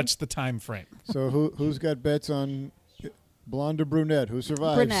 It's And fine. what's the time frame? So who's got bets on blonde or brunette? Who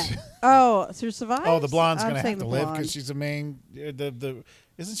survives? Brunette. Oh, so survives? Oh, the blonde's I'm gonna saying have to the live blonde. because she's a main. The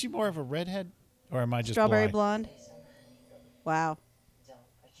isn't she more of a redhead, or am I just Strawberry blind? blonde. Wow. Don't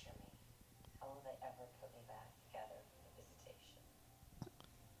butcher me. How will they ever put me back together for the visitation?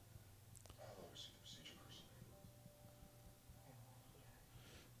 I'll oversee the procedure personally.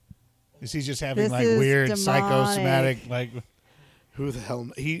 Is he just having This like is weird demonic. psychosomatic like? Who the hell?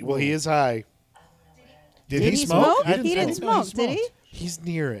 He is high. Did Did he he smoke? smoke? He didn't I didn't know smoke, did he? smoked. He's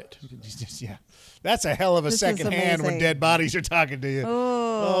near it. He's just, yeah. That's a hell of a This is second hand when amazing. dead bodies are talking to you.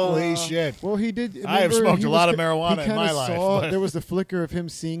 Oh. Holy shit. Well, he did. I have remember smoked he a was lot of ki- marijuana he in kinda my life, saw- but- There was the flicker of him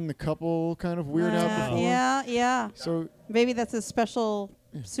seeing the couple kind of weird out before. Yeah. So Maybe that's his special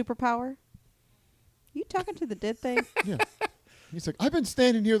superpower. You talking to the dead thing? yeah, he's like, I've been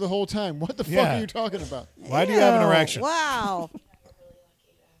standing here the whole time. What the fuck Yeah. are you talking about? Why do you have an Ew, erection? Wow. Really lucky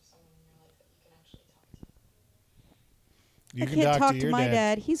to have someone in your life that you can actually talk to. You I can can't talk to your my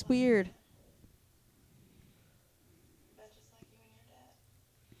dad. He's weird. But just like you and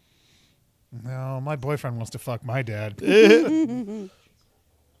your dad. No, my boyfriend wants to fuck my dad. Well, do you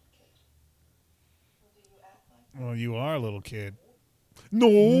act like Well, you are a little kid.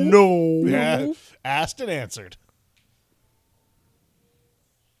 No. Yeah. Asked and answered.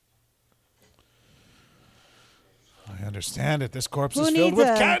 I understand it. This corpse Who is filled needs with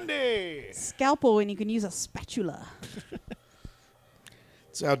a- candy. Scalpel when you can use a spatula.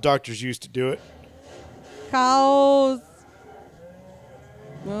 That's how doctors used to do it. Cows.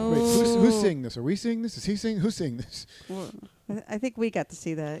 Wait, who's seeing this? Are we seeing this? Is he seeing? Who's seeing this? I think we got to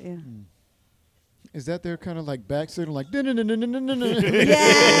see that. Yeah. Is that their kind of like back signal, like no?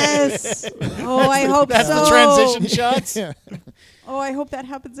 Yes. Oh, I hope That's so. the transition shots. Yeah. Oh, I hope that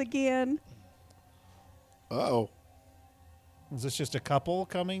happens again. Uh-oh. Is this just a couple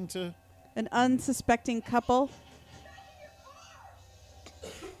coming to? An unsuspecting couple.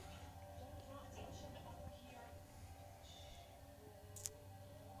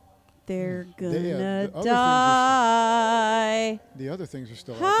 They're gonna the other things are die. The other things are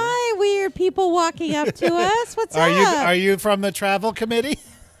still out there. Hi, weird people walking up to us. What's Are up? are you from the travel committee?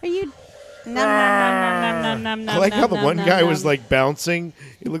 Are you? Nom, nom, nom, nom, nom, nom, nom, I like how the nom, one nom, guy nom. was like bouncing.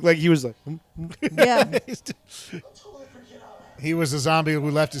 It looked like he was like, Yeah. He was a zombie who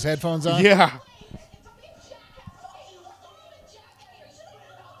left his headphones on. yeah.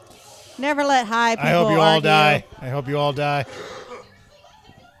 Never let high people I hope you all argue. die. I hope you all die.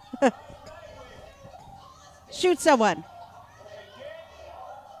 Shoot someone.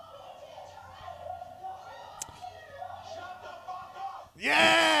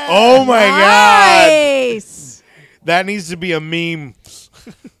 Yeah. Oh my god. Nice. That needs to be a meme. I didn't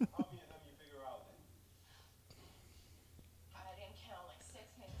count like 6,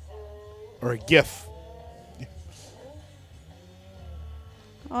 maybe 7. Or a GIF.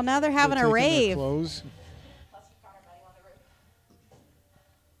 Oh, now they're having They're a taking their rave. clothes. Plus, we've got our buddy on the roof.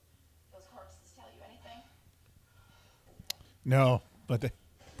 Those corpses tell you anything? No, but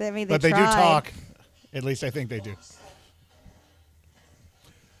I mean, they do tried. talk. At least I think they do.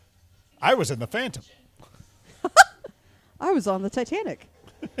 I was in the Phantom. I was on the Titanic.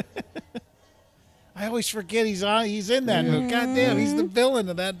 I always forget he's in that movie. God damn, he's the villain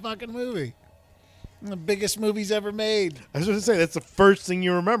of that fucking movie. The biggest movies ever made. I was going to say, that's the first thing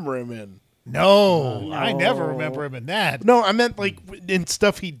you remember him in. No, I never remember him in that. No, I meant like in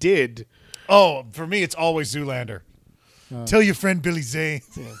stuff he did. Oh, for me, it's always Zoolander. Tell your friend Billy Zane.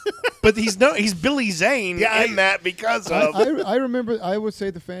 But he's Billy Zane Yeah, in that because of. I remember. I would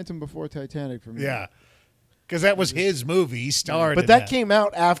say the Phantom before Titanic for me. Yeah, because that was his movie. He starred. But in that came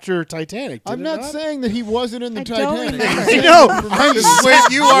out after Titanic. I'm did it not saying that he wasn't in the I don't Titanic. remember. I know. I'm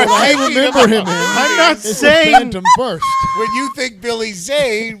When you are I thinking remember about- him in. I'm not It's the saying. Phantom first. When you think Billy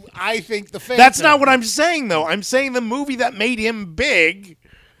Zane, I think the Phantom. That's not what I'm saying, though. I'm saying the movie that made him big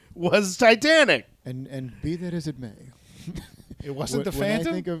was Titanic. And be that as it may, It wasn't the when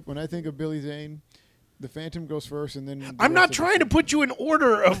Phantom. when I think of Billy Zane, the Phantom goes first, and then the I'm rest not of trying to the- put you in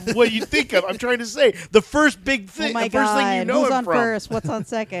order of what you think of. I'm trying to say the first big Oh thing, my the first God. thing you know Who's him on from. first? What's on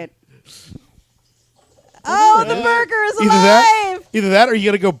second? Oh, the burger is Either that, alive. either that, or you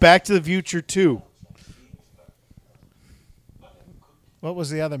got to go Back to the Future 2. What was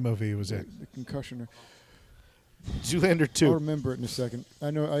the other movie he was in? The concussioner. Zoolander I'll 2. remember it in a second.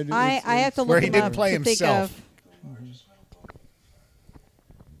 I know. I have to look Where he him didn't up play to think himself. of.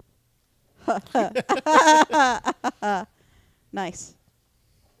 Nice.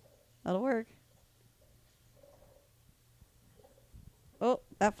 That'll work. Oh,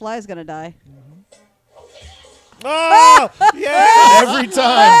 that fly's gonna die. Oh, yeah! Every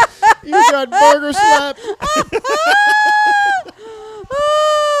time. You got burger slap.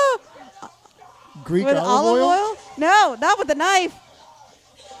 Greek With olive oil. No, not with the knife.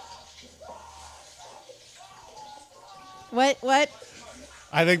 What?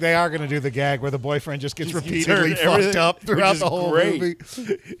 I think they are going to do the gag where the boyfriend just gets Just repeatedly turned fucked everything, up which throughout is the whole great. movie.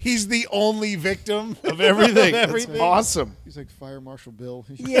 He's the only victim Of everything. That's everything. awesome. He's like Fire Marshal Bill.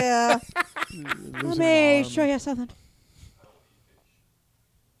 Yeah. Losing Let an me arm. show you something.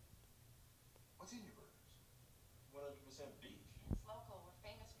 What's in your burgers? 100% beef. It's local.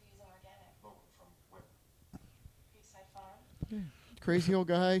 Crazy old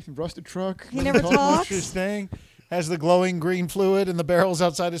guy, rusted truck. He never Talk much. talks. His thing has the glowing green fluid in the barrels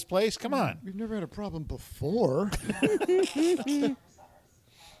outside his place. Come on. We've never had a problem before. You get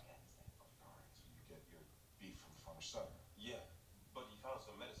your beef from Farmer Sutter. Yeah, but he found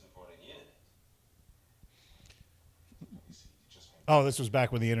some medicine for it on the internet. You see, you just made Oh, this was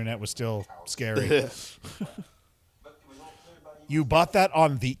back when the internet was still scary. But it was all cleared by the You bought that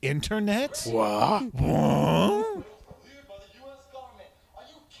on the internet? Wow. cleared by the U.S. government. Are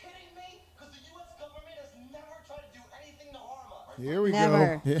you kidding me? Because the U.S. government has never tried to do anything to harm us. Here we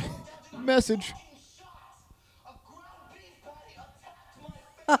Never. go. Yeah. Message. A ground beef patty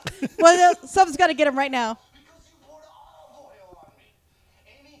attacked my Well, something's got to get him right now. because you poured olive oil on me.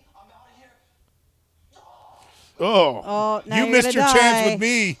 Amy, I'm out of here. Oh. Oh, now You you're missed your gonna chance die. with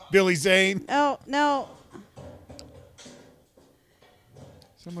me, Billy Zane. Oh, no.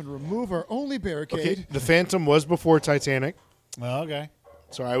 Someone remove our only barricade. Okay. The Phantom was before Titanic, Well, okay.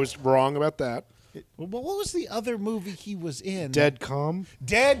 so I was wrong about that. Well, what was the other movie he was in? Dead Calm.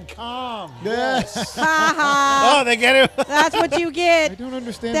 Dead Calm. Yes. Ha ha. Oh, they get him. That's what you I get. don't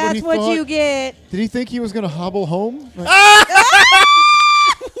understand That's what he what thought. you get. Did he think he was going to hobble home? Like,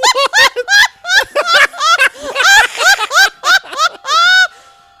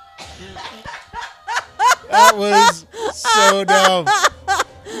 That was so dumb.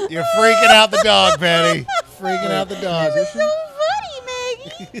 You're freaking out the dog, Patty. Freaking out the dog. So funny,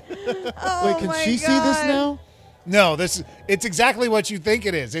 Maggie. Oh, Wait, can my she see this God. now? No, it's exactly what you think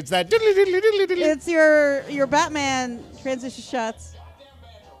it is. It's that. It's your Batman transition shots.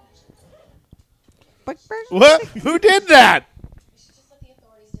 What? Who did that? We should just let the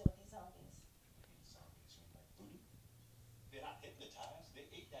authorities deal with these zombies. They're not hypnotized. They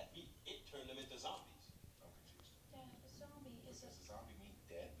ate that meat. It turned them into zombies. I'm confused. Dad, a zombie is a... Does the zombie mean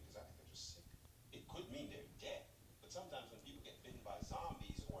dead? Because I think they're just sick. It could mean they're dead. But sometimes when people get bitten by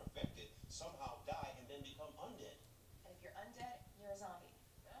zombies or infected, somehow die and then become undead. And if you're undead, you're a zombie.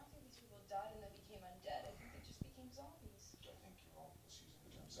 I don't think these people died and then became undead. I think they just became zombies. I think you're all misusing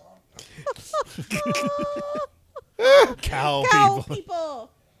the term zombie. Cow Cow people.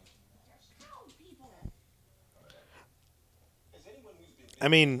 people. Has anyone who's been I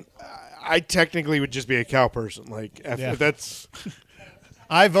mean, I technically would just be a cow person. Like, Yeah. that's.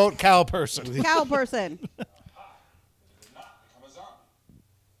 I vote cow person. Cow person. Did not become a zombie.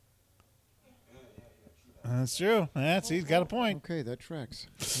 That's true. He's got a point. Okay, that tracks.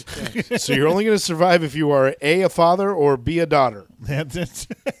 That tracks. So you're only going to survive if you are a father or b a daughter. That's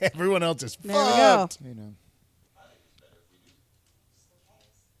everyone else is There we go. fucked. You know.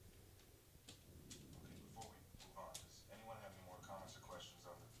 Before we move on, does anyone have any more comments or questions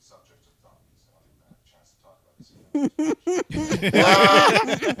on the subject of zombies? I don't even have a chance to talk about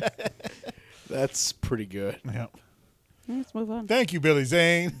this. That's pretty good. Yeah. Let's move on. Thank you, Billy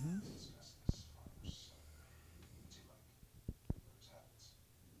Zane.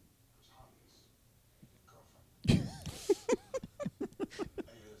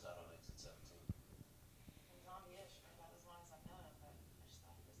 Zombie-ish for about as long as I've known him, but I just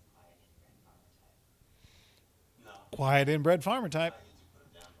thought he was a quiet, inbred farmer type. no. Quiet inbred farmer type.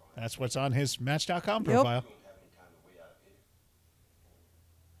 That's what's on his Match.com profile. We don't have any kind of way out of here.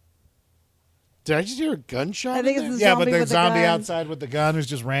 Did I just hear a gunshot? I think in it's there? the Yeah, zombie but the with zombie gun. outside with the gun who's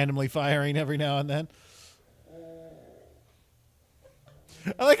just randomly firing every now and then.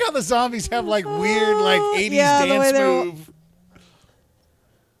 I like how the zombies have like weird like 80s Yeah, the way dance they're- move.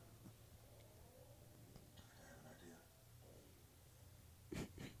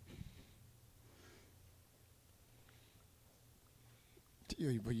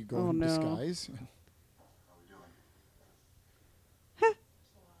 Were you go Oh, in no. disguise? How we doing? There's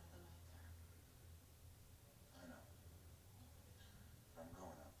a lot of them out there. I know. But I'm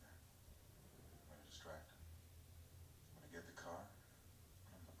going out there. I'm going to distract them. I'm going to get the car.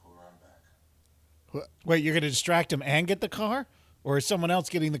 And I'm going to pull around back. Wait, you're going to distract him and get the car? Or is someone else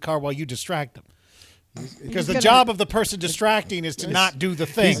getting the car while you distract them? Because the gonna- job of the person distracting is to not do the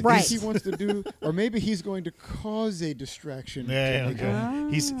thing. He's- Right. He wants to do, or maybe he's going to cause a distraction. Yeah, to okay. go.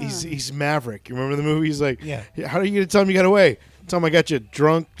 He's Maverick. You remember the movie? He's like, Yeah. How are you going to tell him you got away? Tell him I got you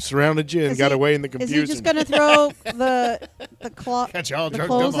drunk, surrounded you, and Is got he- away in the Is confusion. he just going to throw the Got you all the drunk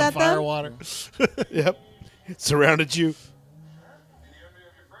clothes up on at fire them? water. Yep. Surrounded you. Any of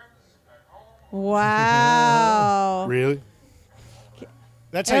your friends at home? Wow. Really?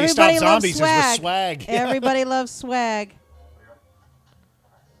 That's how you Everybody stop loves zombies is with swag. Everybody loves swag.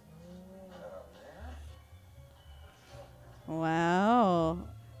 Wow.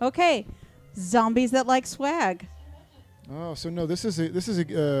 Okay. Zombies that like swag. Oh, so no, this is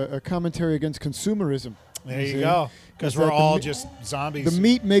a commentary against consumerism. There you see? go. Because It's we're like the all meat- just zombies. The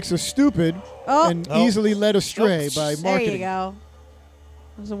meat makes us stupid and Oh. easily led astray by There marketing. you go.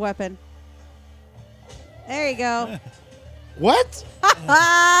 There's a weapon. There you go. What?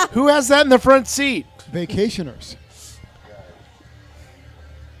 Who has that in the front seat? Vacationers.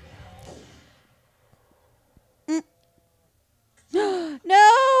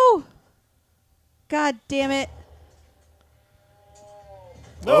 No! God damn it.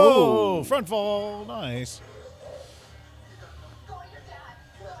 No, front fall. Nice. Go to your dad.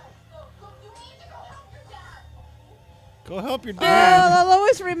 Go. You need to go help your dad. Go help your Oh, dad. they'll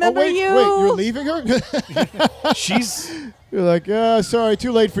always remember wait, you. wait, you're leaving her? She's You're like, sorry,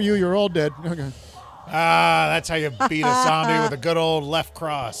 too late for you. You're all dead. Okay. That's how you beat a zombie with a good old left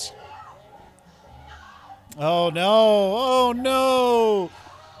cross. Oh, no. Oh, no.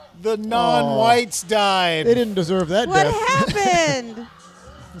 The non-whites died. They didn't deserve that What death. happened?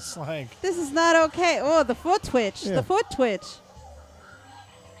 It's like, This is not okay. Oh, the foot twitch. Yeah. The foot twitch.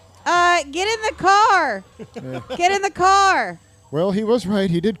 Get in the car. Get in the car. Well, he was right.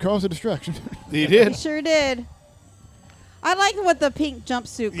 He did cause a distraction. he He did. sure did. I like what the pink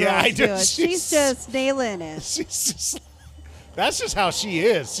jumpsuit girl Yeah, I is do. doing. She's- She's just nailing it. she's just, that's just how she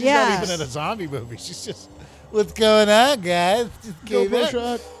is. She's Yeah. not even in a zombie movie. She's just, what's going on, guys? Just Go gave for a up.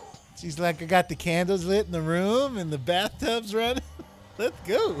 shot. She's like, I got the candles lit in the room and the bathtub's running. Let's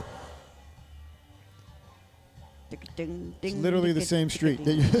go. It's literally the same street.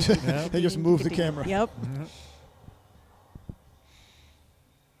 They just moved the camera. Yep.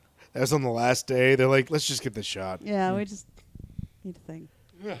 That was on the last day. They're like, let's just get this shot. Yeah, we just need a thing.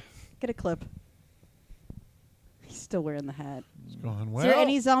 Get a clip. He's still wearing the hat. It's going Is well. there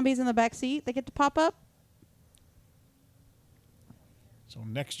any zombies in the back seat that get to pop up? So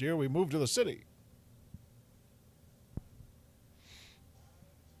next year we move to the city.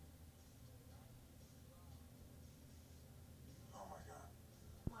 Oh my God.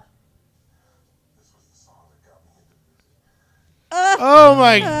 What? This was the song that got me into music. Oh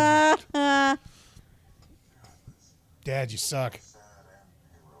my! Dad, you suck. Sad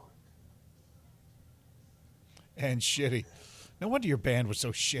and heroic. And shitty. No wonder your band was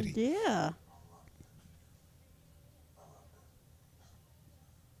so shitty. Yeah. An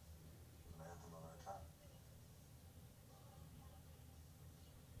anthem of our time.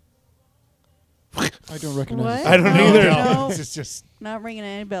 I don't recognize What? it. I don't No, either. no. This is just Not ringing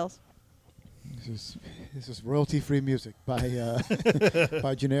any bells. This is royalty-free music by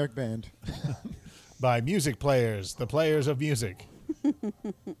by generic band. by music players, the players of music.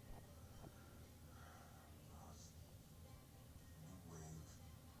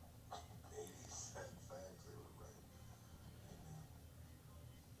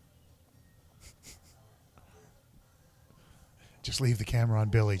 Just leave the camera on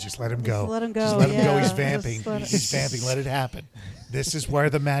Billy. Just let him go. Just let him go. Just let him go. yeah. He's vamping. Just let it- He's vamping. Let it happen. This is where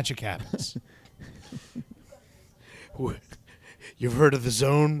the magic happens. You've heard of the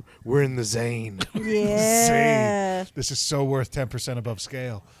zone? We're in the Zane. Yeah. This is so worth 10% above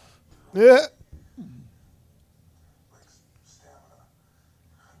scale. Yeah.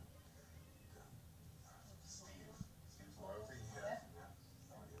 Stamina. Steve's loyalty? Yeah.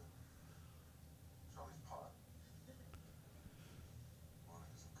 Oh, yeah. Charlie's pot.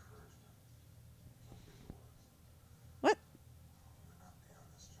 Monica's encouragement. What? We're not beyond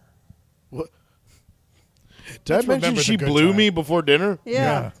this journey. What? Did I Let's mention remember she the good blew time. me before dinner?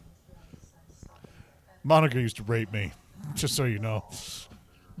 Yeah. Monica used to rape me, just so you know.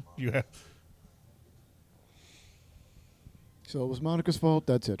 You have. So it was Monica's fault.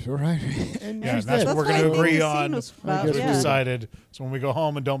 That's it. All right. And Yeah, she's that's dead. what we're what I going to think agree the on. scene was I about, guess We we yeah. decided. So when we go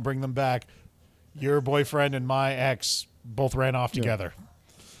home and don't bring them back, your boyfriend and my ex both ran off Yeah. together.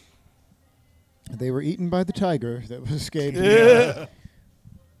 They were eaten by the tiger that was escaped. Yeah.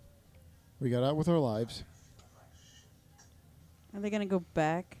 We got out with our lives. Are they going to go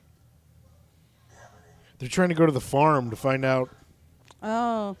back? They're trying to go to the farm to find out.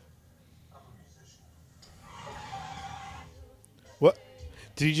 Oh. What?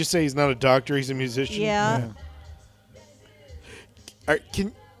 Did he just say he's not a doctor? He's a musician. Yeah.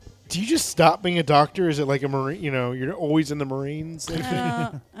 Do you just stop being a doctor? Is it like a marine? You know, you're always in the Marines.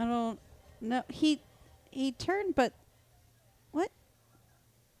 I don't know. He turned, but what?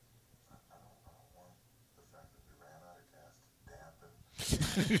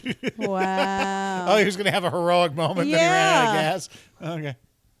 Wow. Oh, he was going to have a heroic moment, then he ran out of Yeah. gas. Okay. Right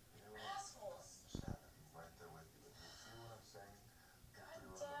there with you. If you feel what I'm saying, if you're on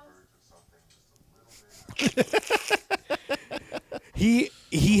the verge of something just a little bit.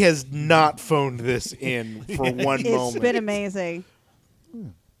 He has not phoned this in for one It's moment. been amazing.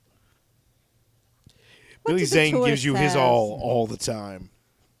 Billy did the Zane gives tourist you his have? all the time.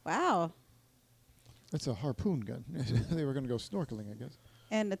 Wow. That's a harpoon gun. They were going to go snorkeling, I guess.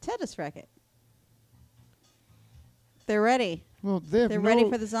 And a tennis racket. They're ready. Well, they're ready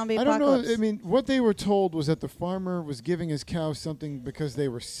for the zombie I don't know. apocalypse. I mean, what they were told was that the farmer was giving his cows something because they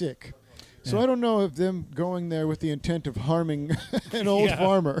were sick. So I don't know if them going there with the intent of harming an old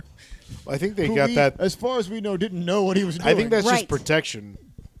farmer. I think they who got we, that. as far as we know, didn't know what he was doing. I think that's Right. just protection.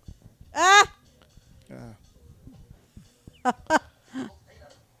 Ah!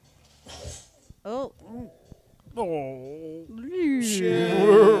 Oh. Oh,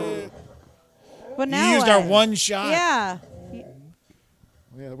 shit. But now you used what? our one shot. Yeah.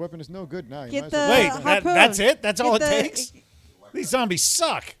 Yeah, the weapon is no good now. You Get might as the well- Wait, harpoon. that's it? That's all it Get the- takes? These zombies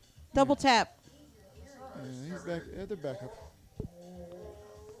suck. Double tap. Yeah, he's back. Yeah, they're back up.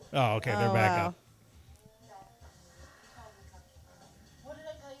 Oh, okay, they're Oh, back wow. up. What did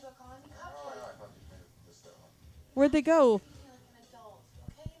I tell you about calling me cop for? Where'd they go? Like an adult,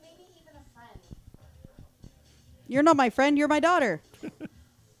 okay? Maybe even a friend. You're not my friend. You're my daughter. When your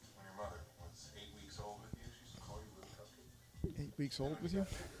mother was 8 weeks old with you, she used to call you little cupcake. 8 weeks old with you?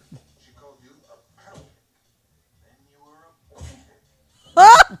 She called you a paddle cake. Then you were a bone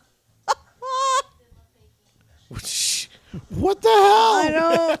cake. What the hell? I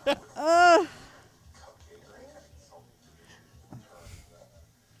don't. Cupcake, right? Insulting to me. Let me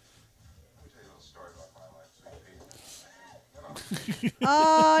tell you a little story about my life, sweet pea.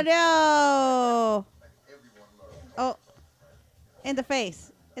 Oh no! Everyone loved Oh, in the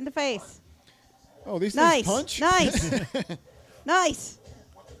face! In the face! Oh, these Nice! things punch? Nice! Nice!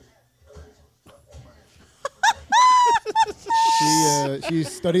 She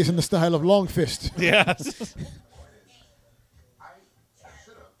studies in the style of long fist. Yes. I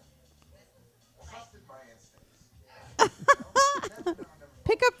should have trusted my instincts.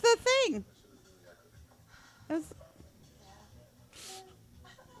 Pick up the thing. It was- I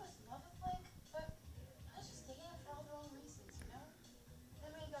thought it was love a flick, but I was just taking it for all the wrong reasons, you know? Then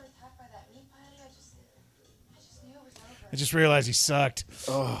when you got attacked by that meat patty, I just knew it was over. I just realized he sucked.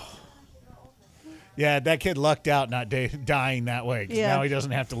 Oh. Yeah, that kid lucked out not dying that way. 'Cause Yeah. now he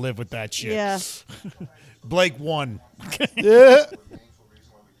doesn't have to live with that shit. Yeah. Blake won. Yeah. Painful reason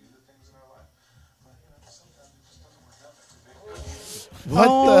why we do the things in our life. But, you know, sometimes it just doesn't work out that way. What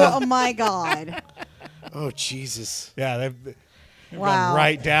Oh the? my God! Oh Jesus! Yeah, they've Wow. gone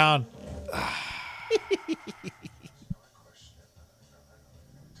right down.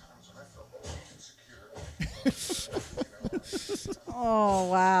 Oh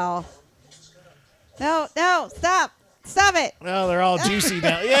wow! No! No! Stop! Stop it! Well, they're all juicy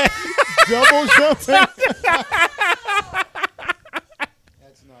now. Yeah. Double jumping.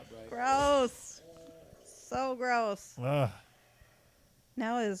 That's not right. Gross. So gross. Ugh.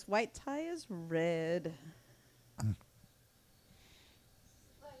 Now his white tie is red.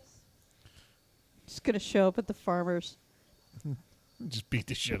 Just gonna show up at the farmer's. Just beat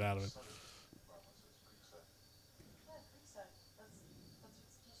the shit out of it. Yeah, Creekside. That's what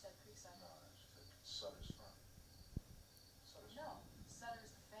Steve said, Creekside. Sutter's farm. No,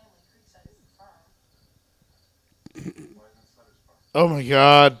 Sutter's the family, Creekside is the farm. Why isn't Sutter's farm? Oh my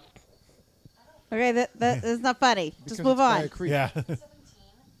God! Okay, that is not funny. Just Because move it's by on. a creek. Yeah. 17,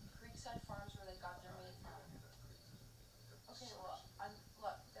 Creekside Farms where they got their meat from. Okay, well,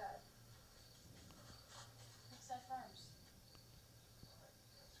 look, Dad. Creekside Farms.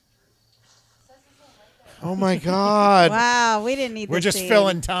 Says his name right there. Oh my God! Wow, we didn't need. We're this just scene.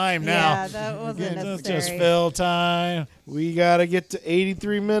 filling time now. Yeah, that wasn't Again, Let's necessary. just fill time. We gotta get to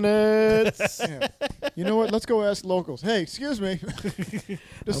 83 minutes. Yeah. You know what? Let's go ask locals. Hey, excuse me.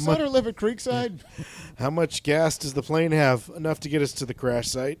 Does Sutter live at Creekside? How much gas does the plane have? Enough to get us to the crash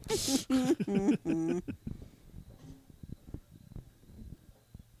site.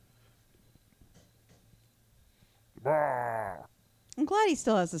 I'm glad he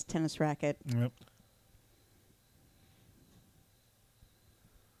still has his tennis racket. Yep.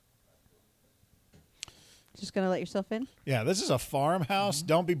 Just gonna let yourself in. Yeah, this is a farmhouse.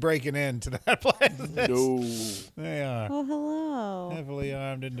 Don't be breaking into that place. No. They are Oh, hello. heavily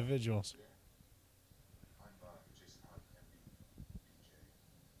armed individuals.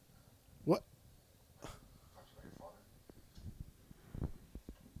 What? You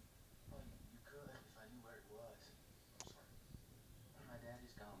could if I knew where it was. My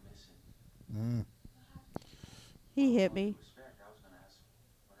daddy's gone missing. He hit me. Respect, I was gonna ask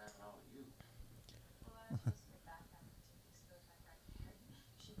what happened to all of you. Well, I was supposed to be back after 2 weeks ago with my friend Karen.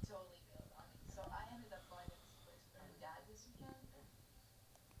 She totally bailed on me. So I ended up going to this place with her dad this weekend.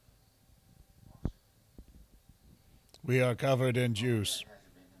 We are covered in juice.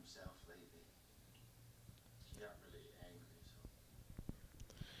 Hasn't been himself lately.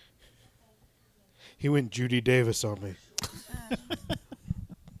 He went Judy Davis on me.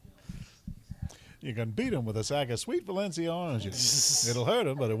 You can beat him with a sack of sweet Valencia oranges. It'll hurt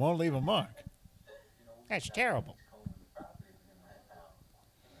him, but it won't leave a mark. That's terrible.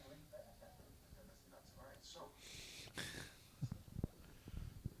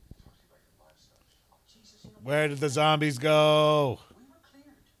 Where did the zombies go? We were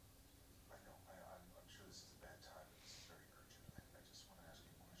cleared. I know. I'm sure this is a bad time, but this is very urgent. I just want to ask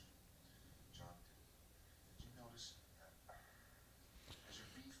you a question. John, did you notice has your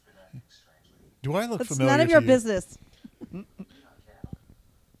beef been acting strangely? Do I look It's familiar none of to your you? business. No.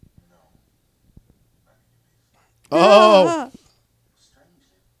 Oh,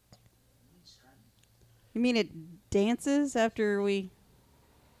 Strangely. You mean strange? You mean it dances after we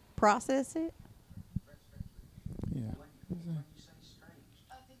process it? Yeah. When you say strange.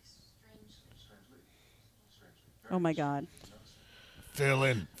 I think strangely. Strangely. Oh my God.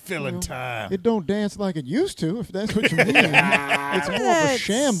 Filling time. It don't dance like it used to, if that's what you mean. It's more of a That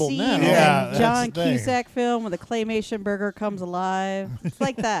shamble scene now. in Yeah, that's John the thing. Cusack film where the claymation burger comes alive. It's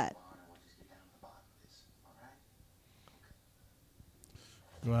like that.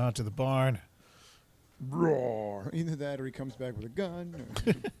 Go out to the barn. Roar. Either that or he comes back with a gun.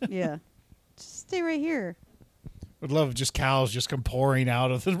 Or Yeah. Just stay right here. Would love just cows just come pouring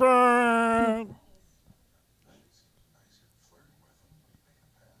out of the barn.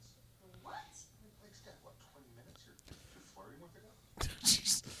 What? Next day, what, 20 minutes? You're flirting with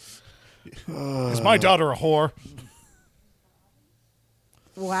the guy? Is my daughter a whore?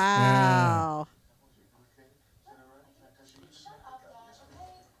 Wow. Shut up, Dad,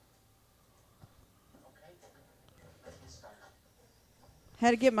 okay?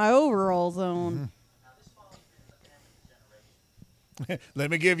 Had to get my overalls on. Let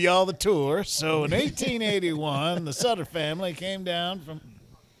me give you all the tour. So in 1881, the Sutter family came down from. No.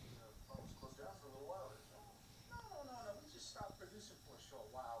 We just stopped producing for a short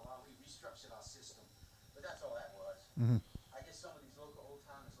while we restructured our system. But that's all that was. I guess some of these local old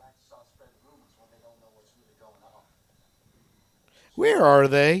timers like to start spreading rumors when they don't know what's really going on. where are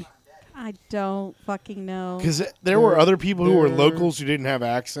they? I don't fucking know. Because there were other people who were they're- locals who didn't have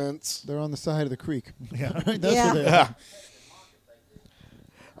accents. they're on the side of the creek. Yeah. That's Yeah. where they are.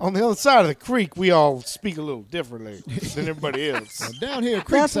 On the other side of the creek, we all speak a little differently than everybody else. Now, down here,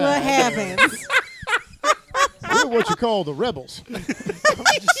 That's what creekside, happens. we're what you call the rebels.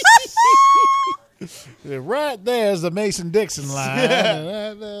 Right there's the Mason-Dixon line.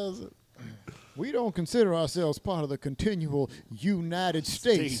 And there's- We don't consider ourselves part of the continual United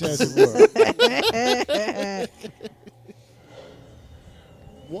States, as it were.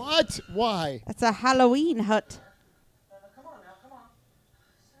 What? Why? That's a Halloween hut. Come on now, come on.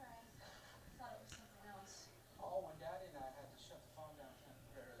 Sorry. I thought it was something else. Oh, when Daddy and I had to shut the farm down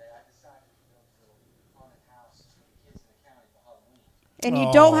temporarily, I decided to build a little haunted house for the kids in the county for Halloween. And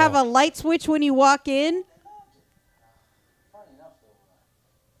you don't have a light switch when you walk in? Funny enough, though,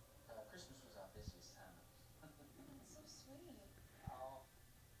 Christmas was our busiest time. That's so sweet. Oh,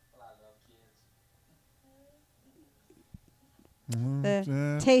 well, I love kids.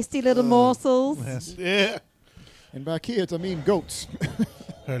 The tasty little morsels. Yeah. And by kids, I mean goats.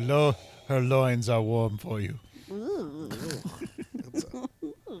 her loins are warm for you.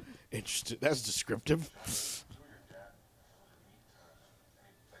 Interesting. That's descriptive.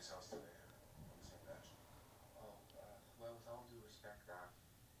 Anyplace else today? On the same bench? Oh, well, with all due respect, Doc,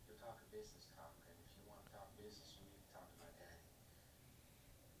 you're talking business talk, and if you want to talk business, you need to talk to my daddy.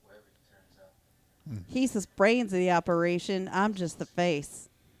 Wherever he turns up. He's the brains of the operation. I'm just the face.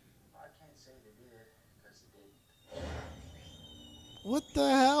 I can't say they did, because they didn't. What the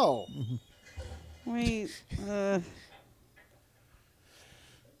hell? Wait.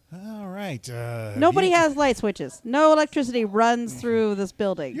 All right. Nobody you, has light switches. No electricity runs through this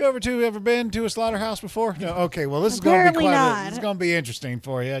building. You ever been to a slaughterhouse before? No. Okay. Well, this is going to be Apparently not. This is going to be interesting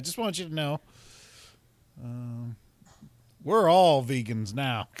for you. I just want you to know. We're all vegans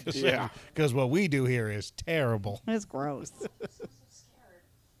now. Yeah. Because what we do here is terrible. It's gross. I'm so scared.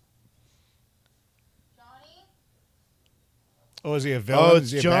 Johnny? Oh, is he a villain? it's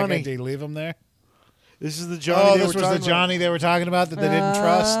is he a bad Johnny. guy? Did he leave him there? This is the Johnny. Oh, they this were was the talking Johnny they were talking about that they didn't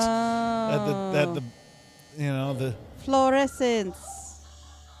trust. That Oh. the you know the Fluorescence.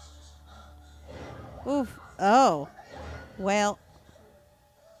 Oof. Oh. Well,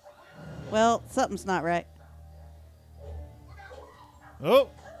 something's not right. oh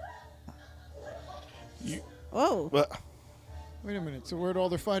Oh. Well, Wait a minute. So where'd all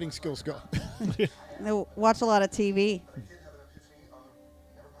their fighting skills go? They watch a lot of TV. I did have an epiphany.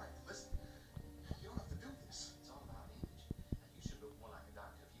 Never mind. Listen, you don't have to do this. It's all about image. And you should look more like a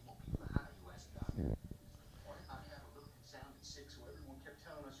doctor if you want people to hire you as a doctor.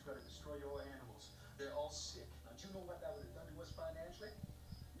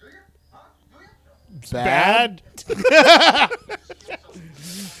 bad.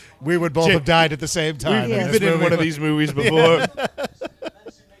 We would both have died at the same time. We've in this Been in movie. one of these movies before. Medicine make them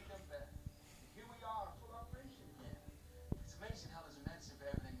better. Here we are, full operation again. It's amazing how there's a medicine for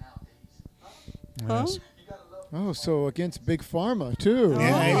everything nowadays. Huh? Yes. You gotta love Oh, so against Big Pharma, too. Yeah,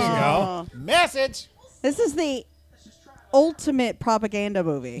 there you Oh. go. Message. This is the ultimate propaganda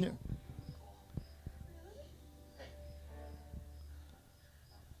movie. Yeah.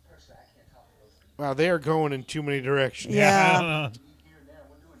 personally, I can't talk to those people Wow, they are going in too many directions. Yeah. I don't know. here and there.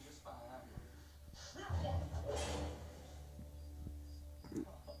 We're doing just fine.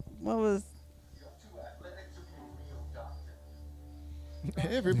 What was? You're too athletic to be a real doctor.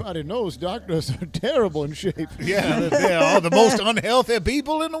 Everybody knows doctors are terrible in shape. Yeah, they're all the most unhealthy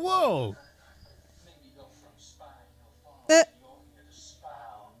people in the world. Maybe go from spying your farm Uh, to your to spy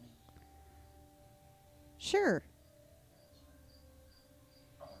on me. Sure.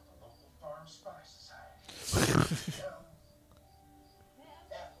 I'm at the local farm spy society.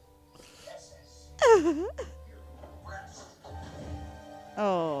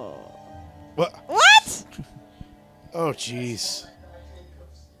 Oh. What? What? Oh, jeez.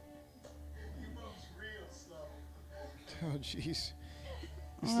 Oh, jeez.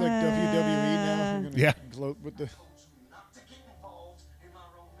 It's like WWE now. We're gonna Yeah. gloat with the. Not to get involved in my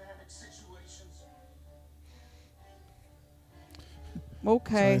romantic situations.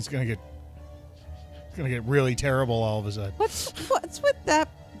 Okay. It's gonna get really terrible all of a sudden. What's with that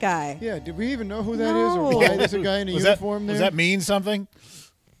guy? Yeah, did we even know who that is? No. Or why there's a guy in a Was uniform that, there? Does that mean something?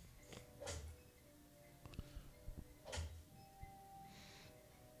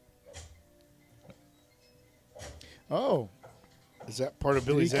 Oh. Is that part of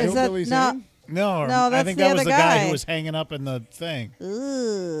Billy Did he Zane? kill Is that Billy not- Zane? No, No, I that's think the that was other the guy guy. who was hanging up in the thing.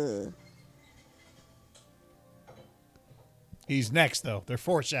 Ugh. He's next, though. They're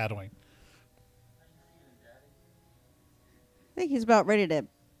foreshadowing. I think he's about ready to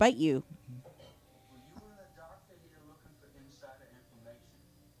bite you. Were you and the doctor here looking for insider information?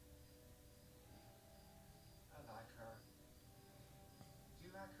 I like her. Do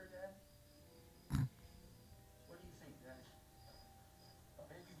you like her, Dad? What do you think, Dad?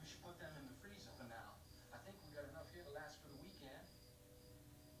 Maybe we should put them in the freezer for now. I think we got enough here to last for the weekend.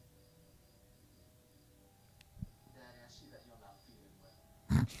 Dad, I see that you're not feeling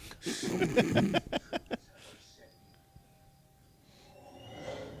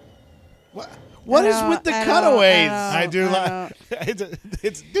well. What is I with the don't- cutaways? I do I like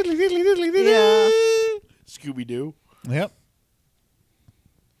it's diddly diddly diddly diddly. Yeah. Scooby Doo. Yep.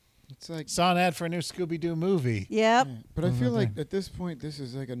 It's like. Saw an ad for a new Scooby Doo movie Yep. Yeah, but I feel like at this point, this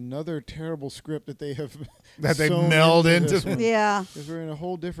is like another terrible script that they have that they sewn meld this into. one. Yeah. Because we're in a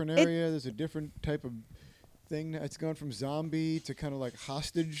whole different area. There's a different type of thing. It's gone from zombie to kind of like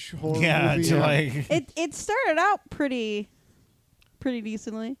hostage horror Yeah, movie. to like It started out pretty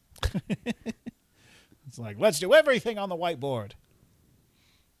decently. it's like let's do everything on the whiteboard.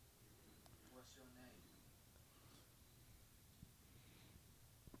 What's your name?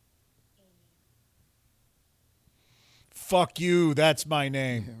 Fuck you. That's my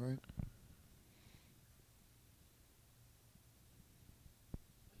name. Yeah, right.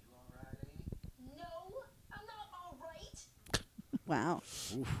 Are you all right, Amy? No, I'm not all right. Wow.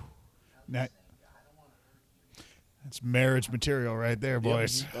 Now, that's marriage material right there,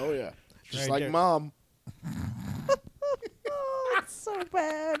 boys. Oh, yeah. Just Right like there. Mom. Oh, it's so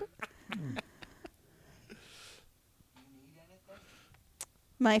bad. You need anything?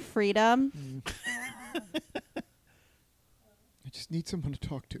 My freedom. I just need someone to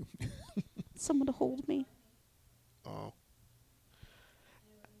talk to. Someone to hold me. Oh.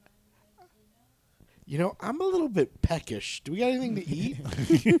 You know, I'm a little bit peckish. Do we got anything to eat?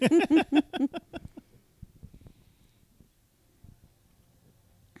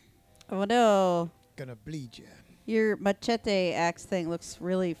 Oh no. Gonna bleed you. Your machete axe thing looks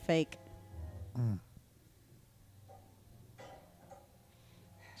really fake.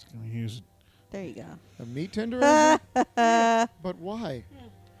 Just gonna use There you go. A meat tenderizer? But why?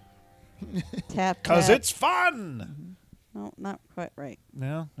 Tap. because tap. it's fun. No, not quite right.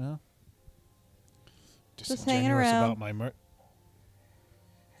 No. Just hanging Disingenuous around. about my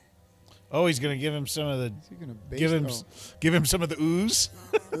Oh, he's gonna give him some of the Is he gonna base give him oh. give him some of the ooze.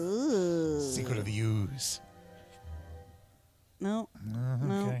 Ooh. Secret of the ooze. No.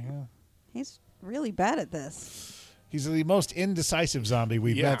 No. Okay. Yeah. He's really bad at this. He's the most indecisive zombie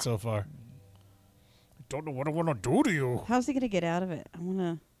we've Yeah. met so far. I don't know what I want to do to you. How's he gonna get out of it? I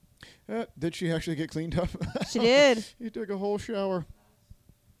wanna. Did she actually get cleaned up? She did. He took a whole shower.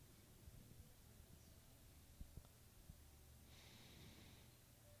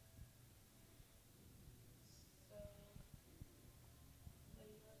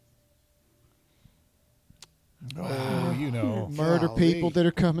 you know. Murder Golly. people that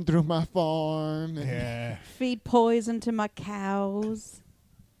are coming through my farm. And Yeah. Feed poison to my cows.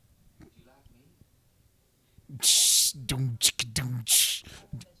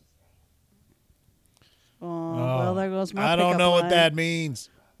 Oh, well, there goes my I don't pickup know what line. that means.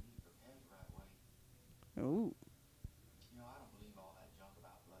 Ooh. You know, I don't believe all that junk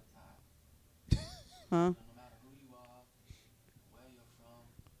about blood type. Huh? No matter who you are, where you're from,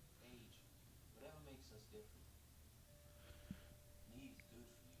 age, whatever makes us different. Need is good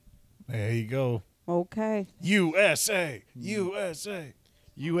for you. There you go. Okay. USA. USA.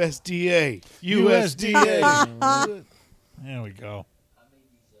 USDA. USDA. There we go. I made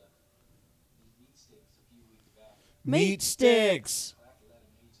these meat sticks a few weeks back. Meat sticks. I have to let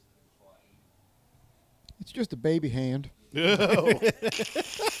them age a little before I eat them. it's just a baby hand.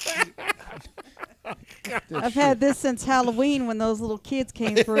 I've had this since Halloween when those little kids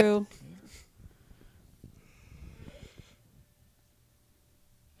came through.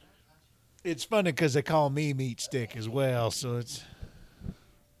 It's funny because they call me Meat Stick as well, so it's...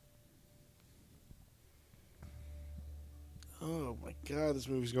 Oh my God, this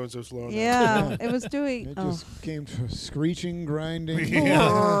movie's going so slow now. Yeah, it was doing. It Oh. just came to screeching, grinding.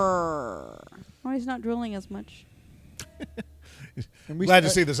 Oh, he's not drilling as much. And we Glad to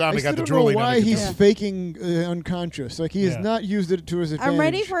st- see the zombie I got the still don't know drooling why under he's control. faking unconscious. Like he has Yeah. not used it to his advantage. I'm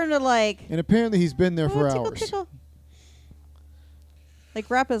ready for him to like. And apparently he's been there for tickle, hours. tickle. Like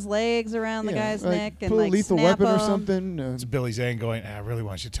wrap his legs around the Yeah, guy's like, neck and put a like lethal snap weapon or him. something. It's Billy Zane going, I really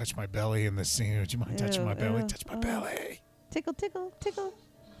want you to touch my belly in this scene. Would you mind touching Ew, my belly? ew, Touch my oh. belly. Tickle, tickle, tickle.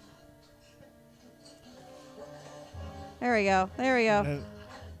 There we go. There we go.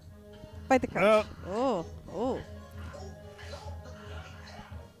 Bite the crotch. Oh, oh.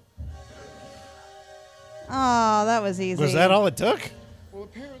 Oh, that was easy. Was that all it took? Well,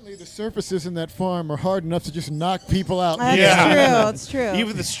 apparently the surfaces in that farm are hard enough to just knock people out. That's Yeah. true. That's true.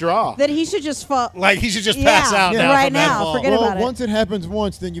 Even the straw. That he should just fall. Like he should just pass out now right from that now. fall. Forget Well, about it. once it happens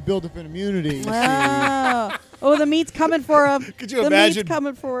once, then you build up an immunity. you see. Oh, the meat's coming for him. Could you the imagine meat's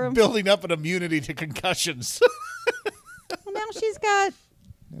coming for him. building up an immunity to concussions? Well, now she's got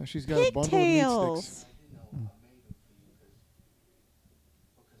Now she's got a bundle of meat pigtails. sticks. I didn't know I made them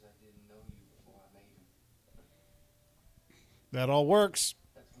for you because I didn't know you before I made them. That all works.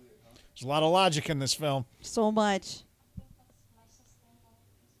 That's weird, huh? There's a lot of logic in this film. So much.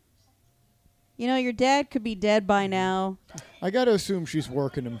 You know, your dad could be dead by now. I got to assume she's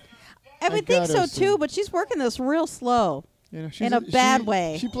working him. I would think gotta so assume. too, but she's working this real slow. You know, In a bad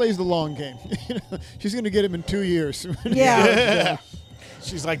way. She plays the long game. You know, she's going to get him in 2 years. Yeah.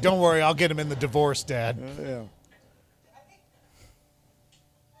 She's like, don't worry, I'll get him in the divorce, Dad. Yeah.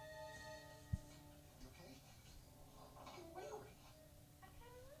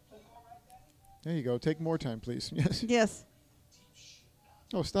 There you go. Take more time, please. Yes. Yes.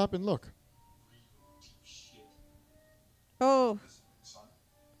 Oh, stop and look. Oh. Son,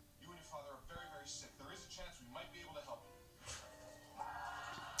 you and your father are very, very sick. There is a chance we might be able to help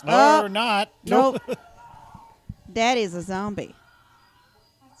you. Or not. Nope. Daddy's a zombie.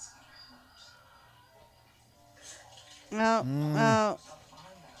 Oh. Oh.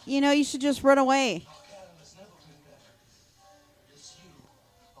 You know, you should just run away.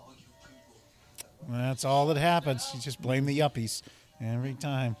 That's all that happens. You just blame the yuppies every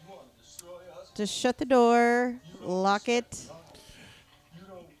time. Just shut the door, lock it.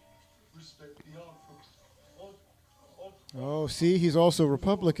 Oh, see, he's also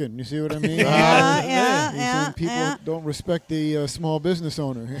Republican. You see what I mean? Yeah, He's yeah, saying people yeah. don't respect the small business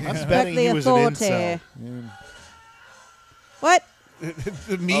owner. I'm Respect betting the he was an authority. incel. Yeah. What?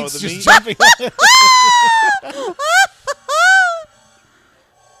 The meat's the just meat? jumping.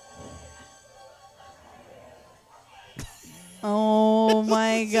 Oh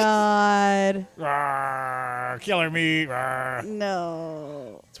my God. Rawr, killer meat. Rawr.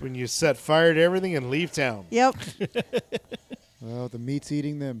 No. It's when you set fire to everything and leave town. Yep. Well, the meat's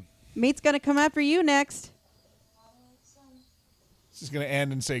eating them. Meat's going to come after you next. This is going to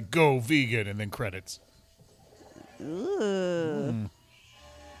end and say, go vegan, and then credits. Ooh.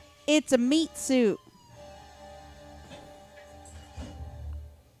 It's a meat suit.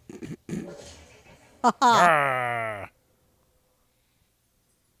 Rawr.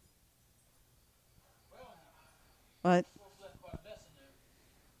 What?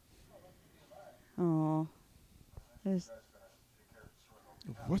 Oh. There's,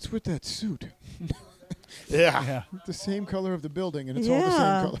 What's with that suit? Yeah. Yeah. The same color of the building, and it's all the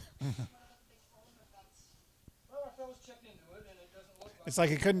Yeah. same color. It's like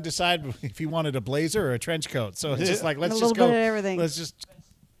he couldn't decide if he wanted a blazer or a trench coat. So it's just like, let's A just little go. bit of everything. Let's just. Some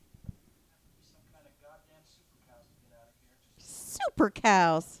kind of goddamn super cows to get out of for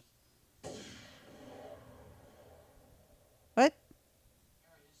cows. What?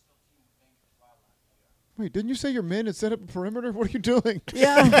 Wait, didn't you say your men had set up a perimeter? What are you doing?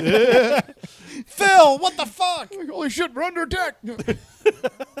 Yeah. Phil, what the fuck? Holy shit, we're under attack.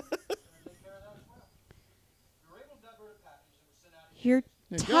 Your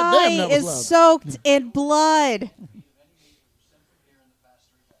Yeah, tie goddamn, that was is loud. soaked in blood.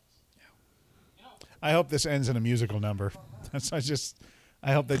 I hope this ends in a musical number.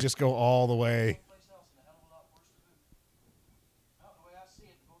 I hope they just go all the way.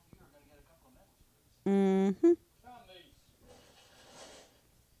 Mm-hmm.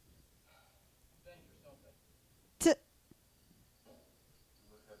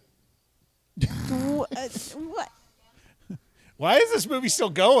 What? Why is this movie still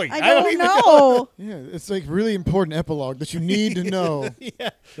going? I don't even know. Yeah, it's like really important epilogue that you need to know. Yeah.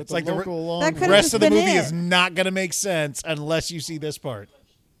 It's like the local along That The could've rest just of the been movie it. is not going to make sense unless you see this part.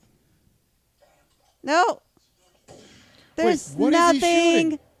 No. There's what is he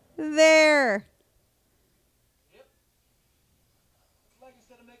nothing shooting? there.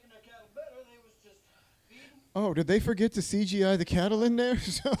 Oh, did they forget to CGI the cattle in there?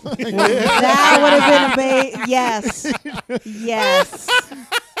 That would have been Yes. Yes.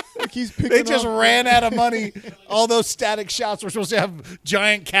 Like he's picking They just up- ran out of money. All those static shots were supposed to have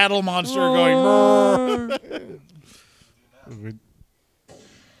giant cattle monster going. "Brrr."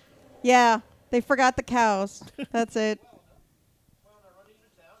 Yeah. They forgot the cows. That's it.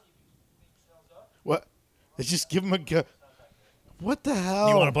 What? They just give him a gun. What the hell?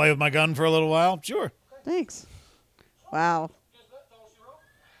 You want to play with my gun for a little while? Sure. Thanks. Wow.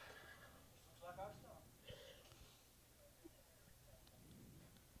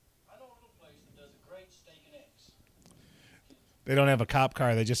 They don't have a cop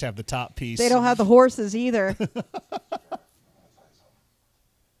car. They just have the top piece. They don't have the horses either.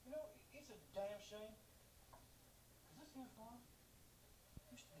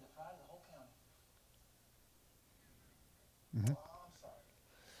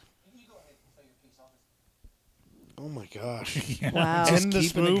 Oh my gosh! Wow. End this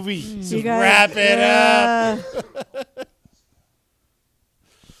keeping it- movie. You guys, Wrap it up. up.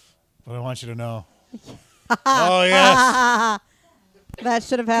 But I want you to know. Oh, yes. That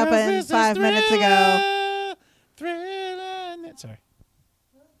should have happened 5 minutes ago. Thriller. Sorry.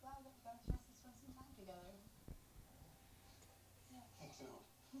 Really glad that we got a chance to spend some time together.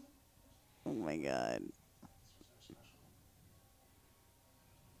 Oh my god.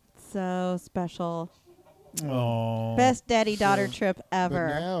 So special. Oh. Best daddy-daughter trip But ever.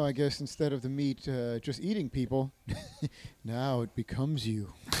 now, I guess instead of the meat just eating people, now it becomes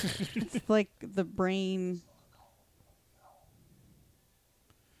you. It's like the brain.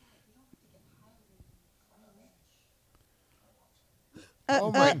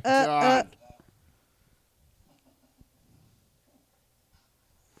 Oh my god!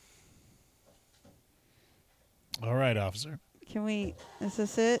 All right, officer. Can we? Is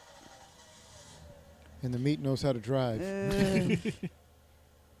this it? And the meat knows how to drive. I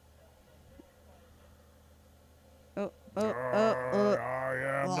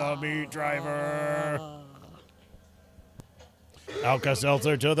am the meat driver.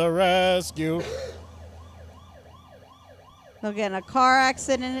 Alka-Seltzer to the rescue. They'll get in a car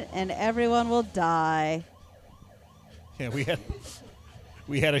accident and everyone will die. Yeah,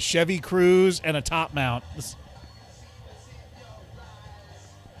 we had a Chevy Cruze and a top mount.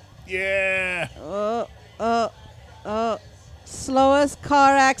 Yeah. Slowest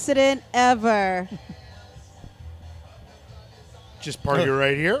car accident ever. Just park it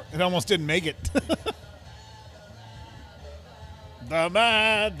right here. It almost didn't make it. The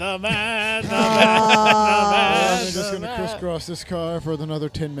mad, the mad, the mad, They're just going to crisscross this car for another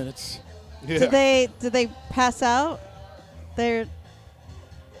 10 minutes. Yeah. Did they pass out? They're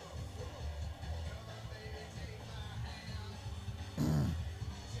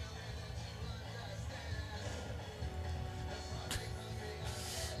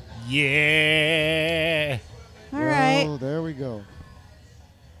Yeah. all right. Oh, there we go.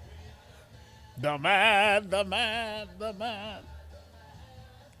 The mad, the mad, the mad.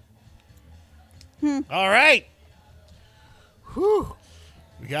 All right. Whew.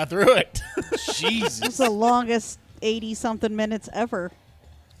 We got through it. It's Jesus. the longest 80-something minutes ever.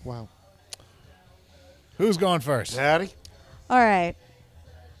 Wow. Who's going first? Daddy? All right.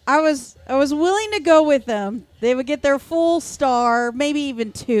 I was willing to go with them. They would get their full star, maybe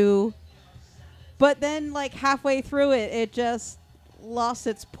even 2. But then like halfway through it just lost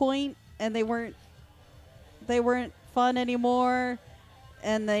its point and they weren't fun anymore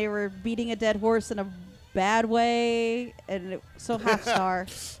and they were beating a dead horse in a bad way, and so half star.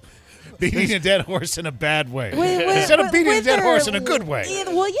 Beating a dead horse in a bad way. With- Instead of beating a with dead their- horse in a good way.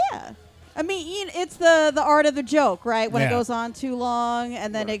 Well, yeah. I mean, it's the art of the joke, right? When Yeah. it goes on too long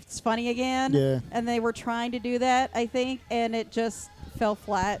and then it's funny again. Yeah. And they were trying to do that, I think, and it just fell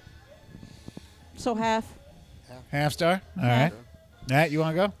flat. So half. Half star? All Yeah. right. Nat, you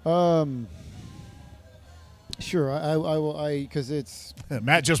want to go? Sure. I will. Because it's.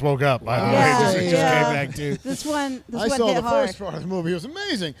 Matt just woke up, by the way. Yeah, Just yeah. came back to. This one I saw hit the hard. first part of the movie. It was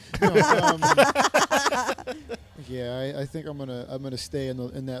amazing. No, yeah, I think I'm gonna stay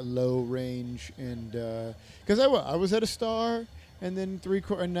in that low range, and because I was at a star, and then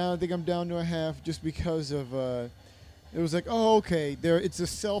 3/4, and now I think I'm down to a half, just because of it was like, oh, okay, it's a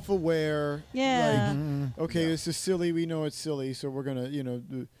self-aware. Yeah. Like, okay, this is silly. We know it's silly, so we're gonna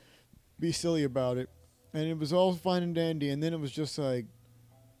be silly about it, and it was all fine and dandy, and then it was just like.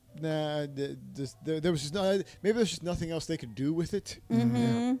 Nah, there was just maybe there's just nothing else they could do with it,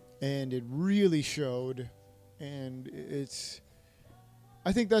 Mm-hmm. and it really showed. And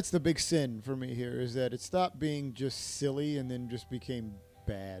I think that's the big sin for me here, is that it stopped being just silly and then just became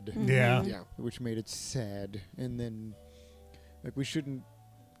bad. Yeah. Yeah. Which made it sad. And then, like, we shouldn't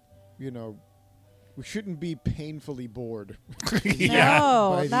be painfully bored. Yeah.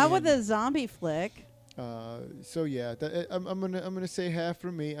 No, By the not with end. a zombie flick. So yeah, I'm gonna say half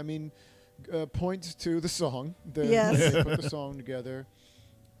for me. I mean, points to the song. Yes. They put the song together,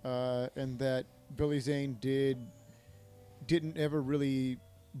 and that Billy Zane didn't ever really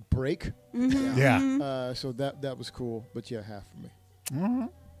break. Mm-hmm. Yeah. So that was cool. But yeah, half for me. Mm-hmm.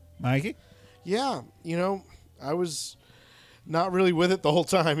 Mikey? Yeah, I was not really with it the whole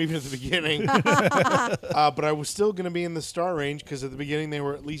time, even at the beginning. But I was still going to be in the star range because at the beginning they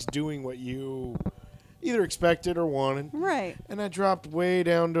were at least doing what you either expected or wanted. Right. And I dropped way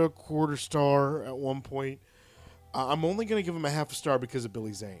down to a 1/4 star at one point. I'm only going to give him a half a star because of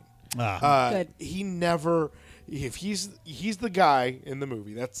Billy Zane. Good. He never, if he's the guy in the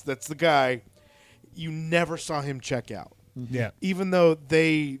movie. That's the guy. You never saw him check out. Yeah. Even though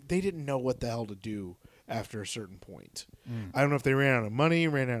they didn't know what the hell to do after a certain point. I don't know if they ran out of money,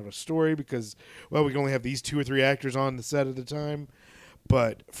 ran out of story because, well, we can only have these 2 or 3 actors on the set at a time.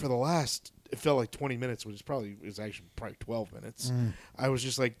 But for the last, it felt like 20 minutes, which is actually probably 12 minutes. I was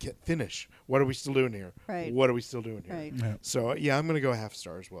just like, finish. What are we still doing here? Right. What are we still doing here? Right. Yeah. So, yeah, I'm going to go half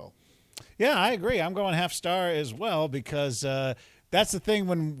star as well. Yeah, I agree. I'm going half star as well because that's the thing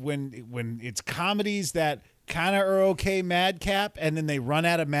when it's comedies that kind of are okay madcap and then they run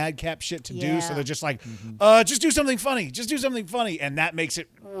out of madcap shit to do, so Yeah. they're just like, just do something funny, and that makes it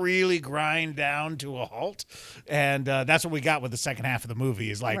really grind down to a halt. And that's what we got with the second half of the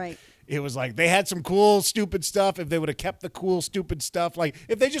movie is like. Right. It was like they had some cool, stupid stuff. If they would have kept the cool, stupid stuff, like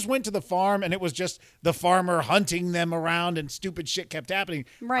if they just went to the farm and it was just the farmer hunting them around and stupid shit kept happening,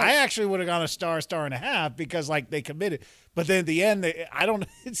 Right. I actually would have gone a star and a half because like they committed. But then at the end,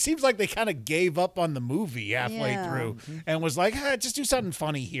 it seems like they kind of gave up on the movie halfway Yeah. through and was like, just do something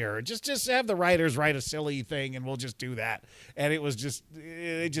funny here. Just have the writers write a silly thing and we'll just do that. And it was just,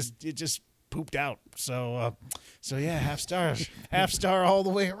 it just pooped out. So yeah, half star all the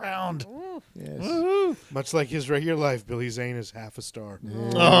way around. Yes. Woo-hoo. Much like his regular life, Billy Zane is half a star.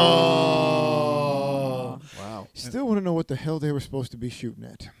 Oh. Wow. Still want to know what the hell they were supposed to be shooting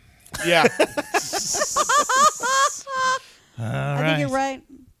at. Yeah. All I think you're right.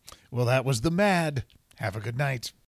 Well, that was The Mad. Have a good night.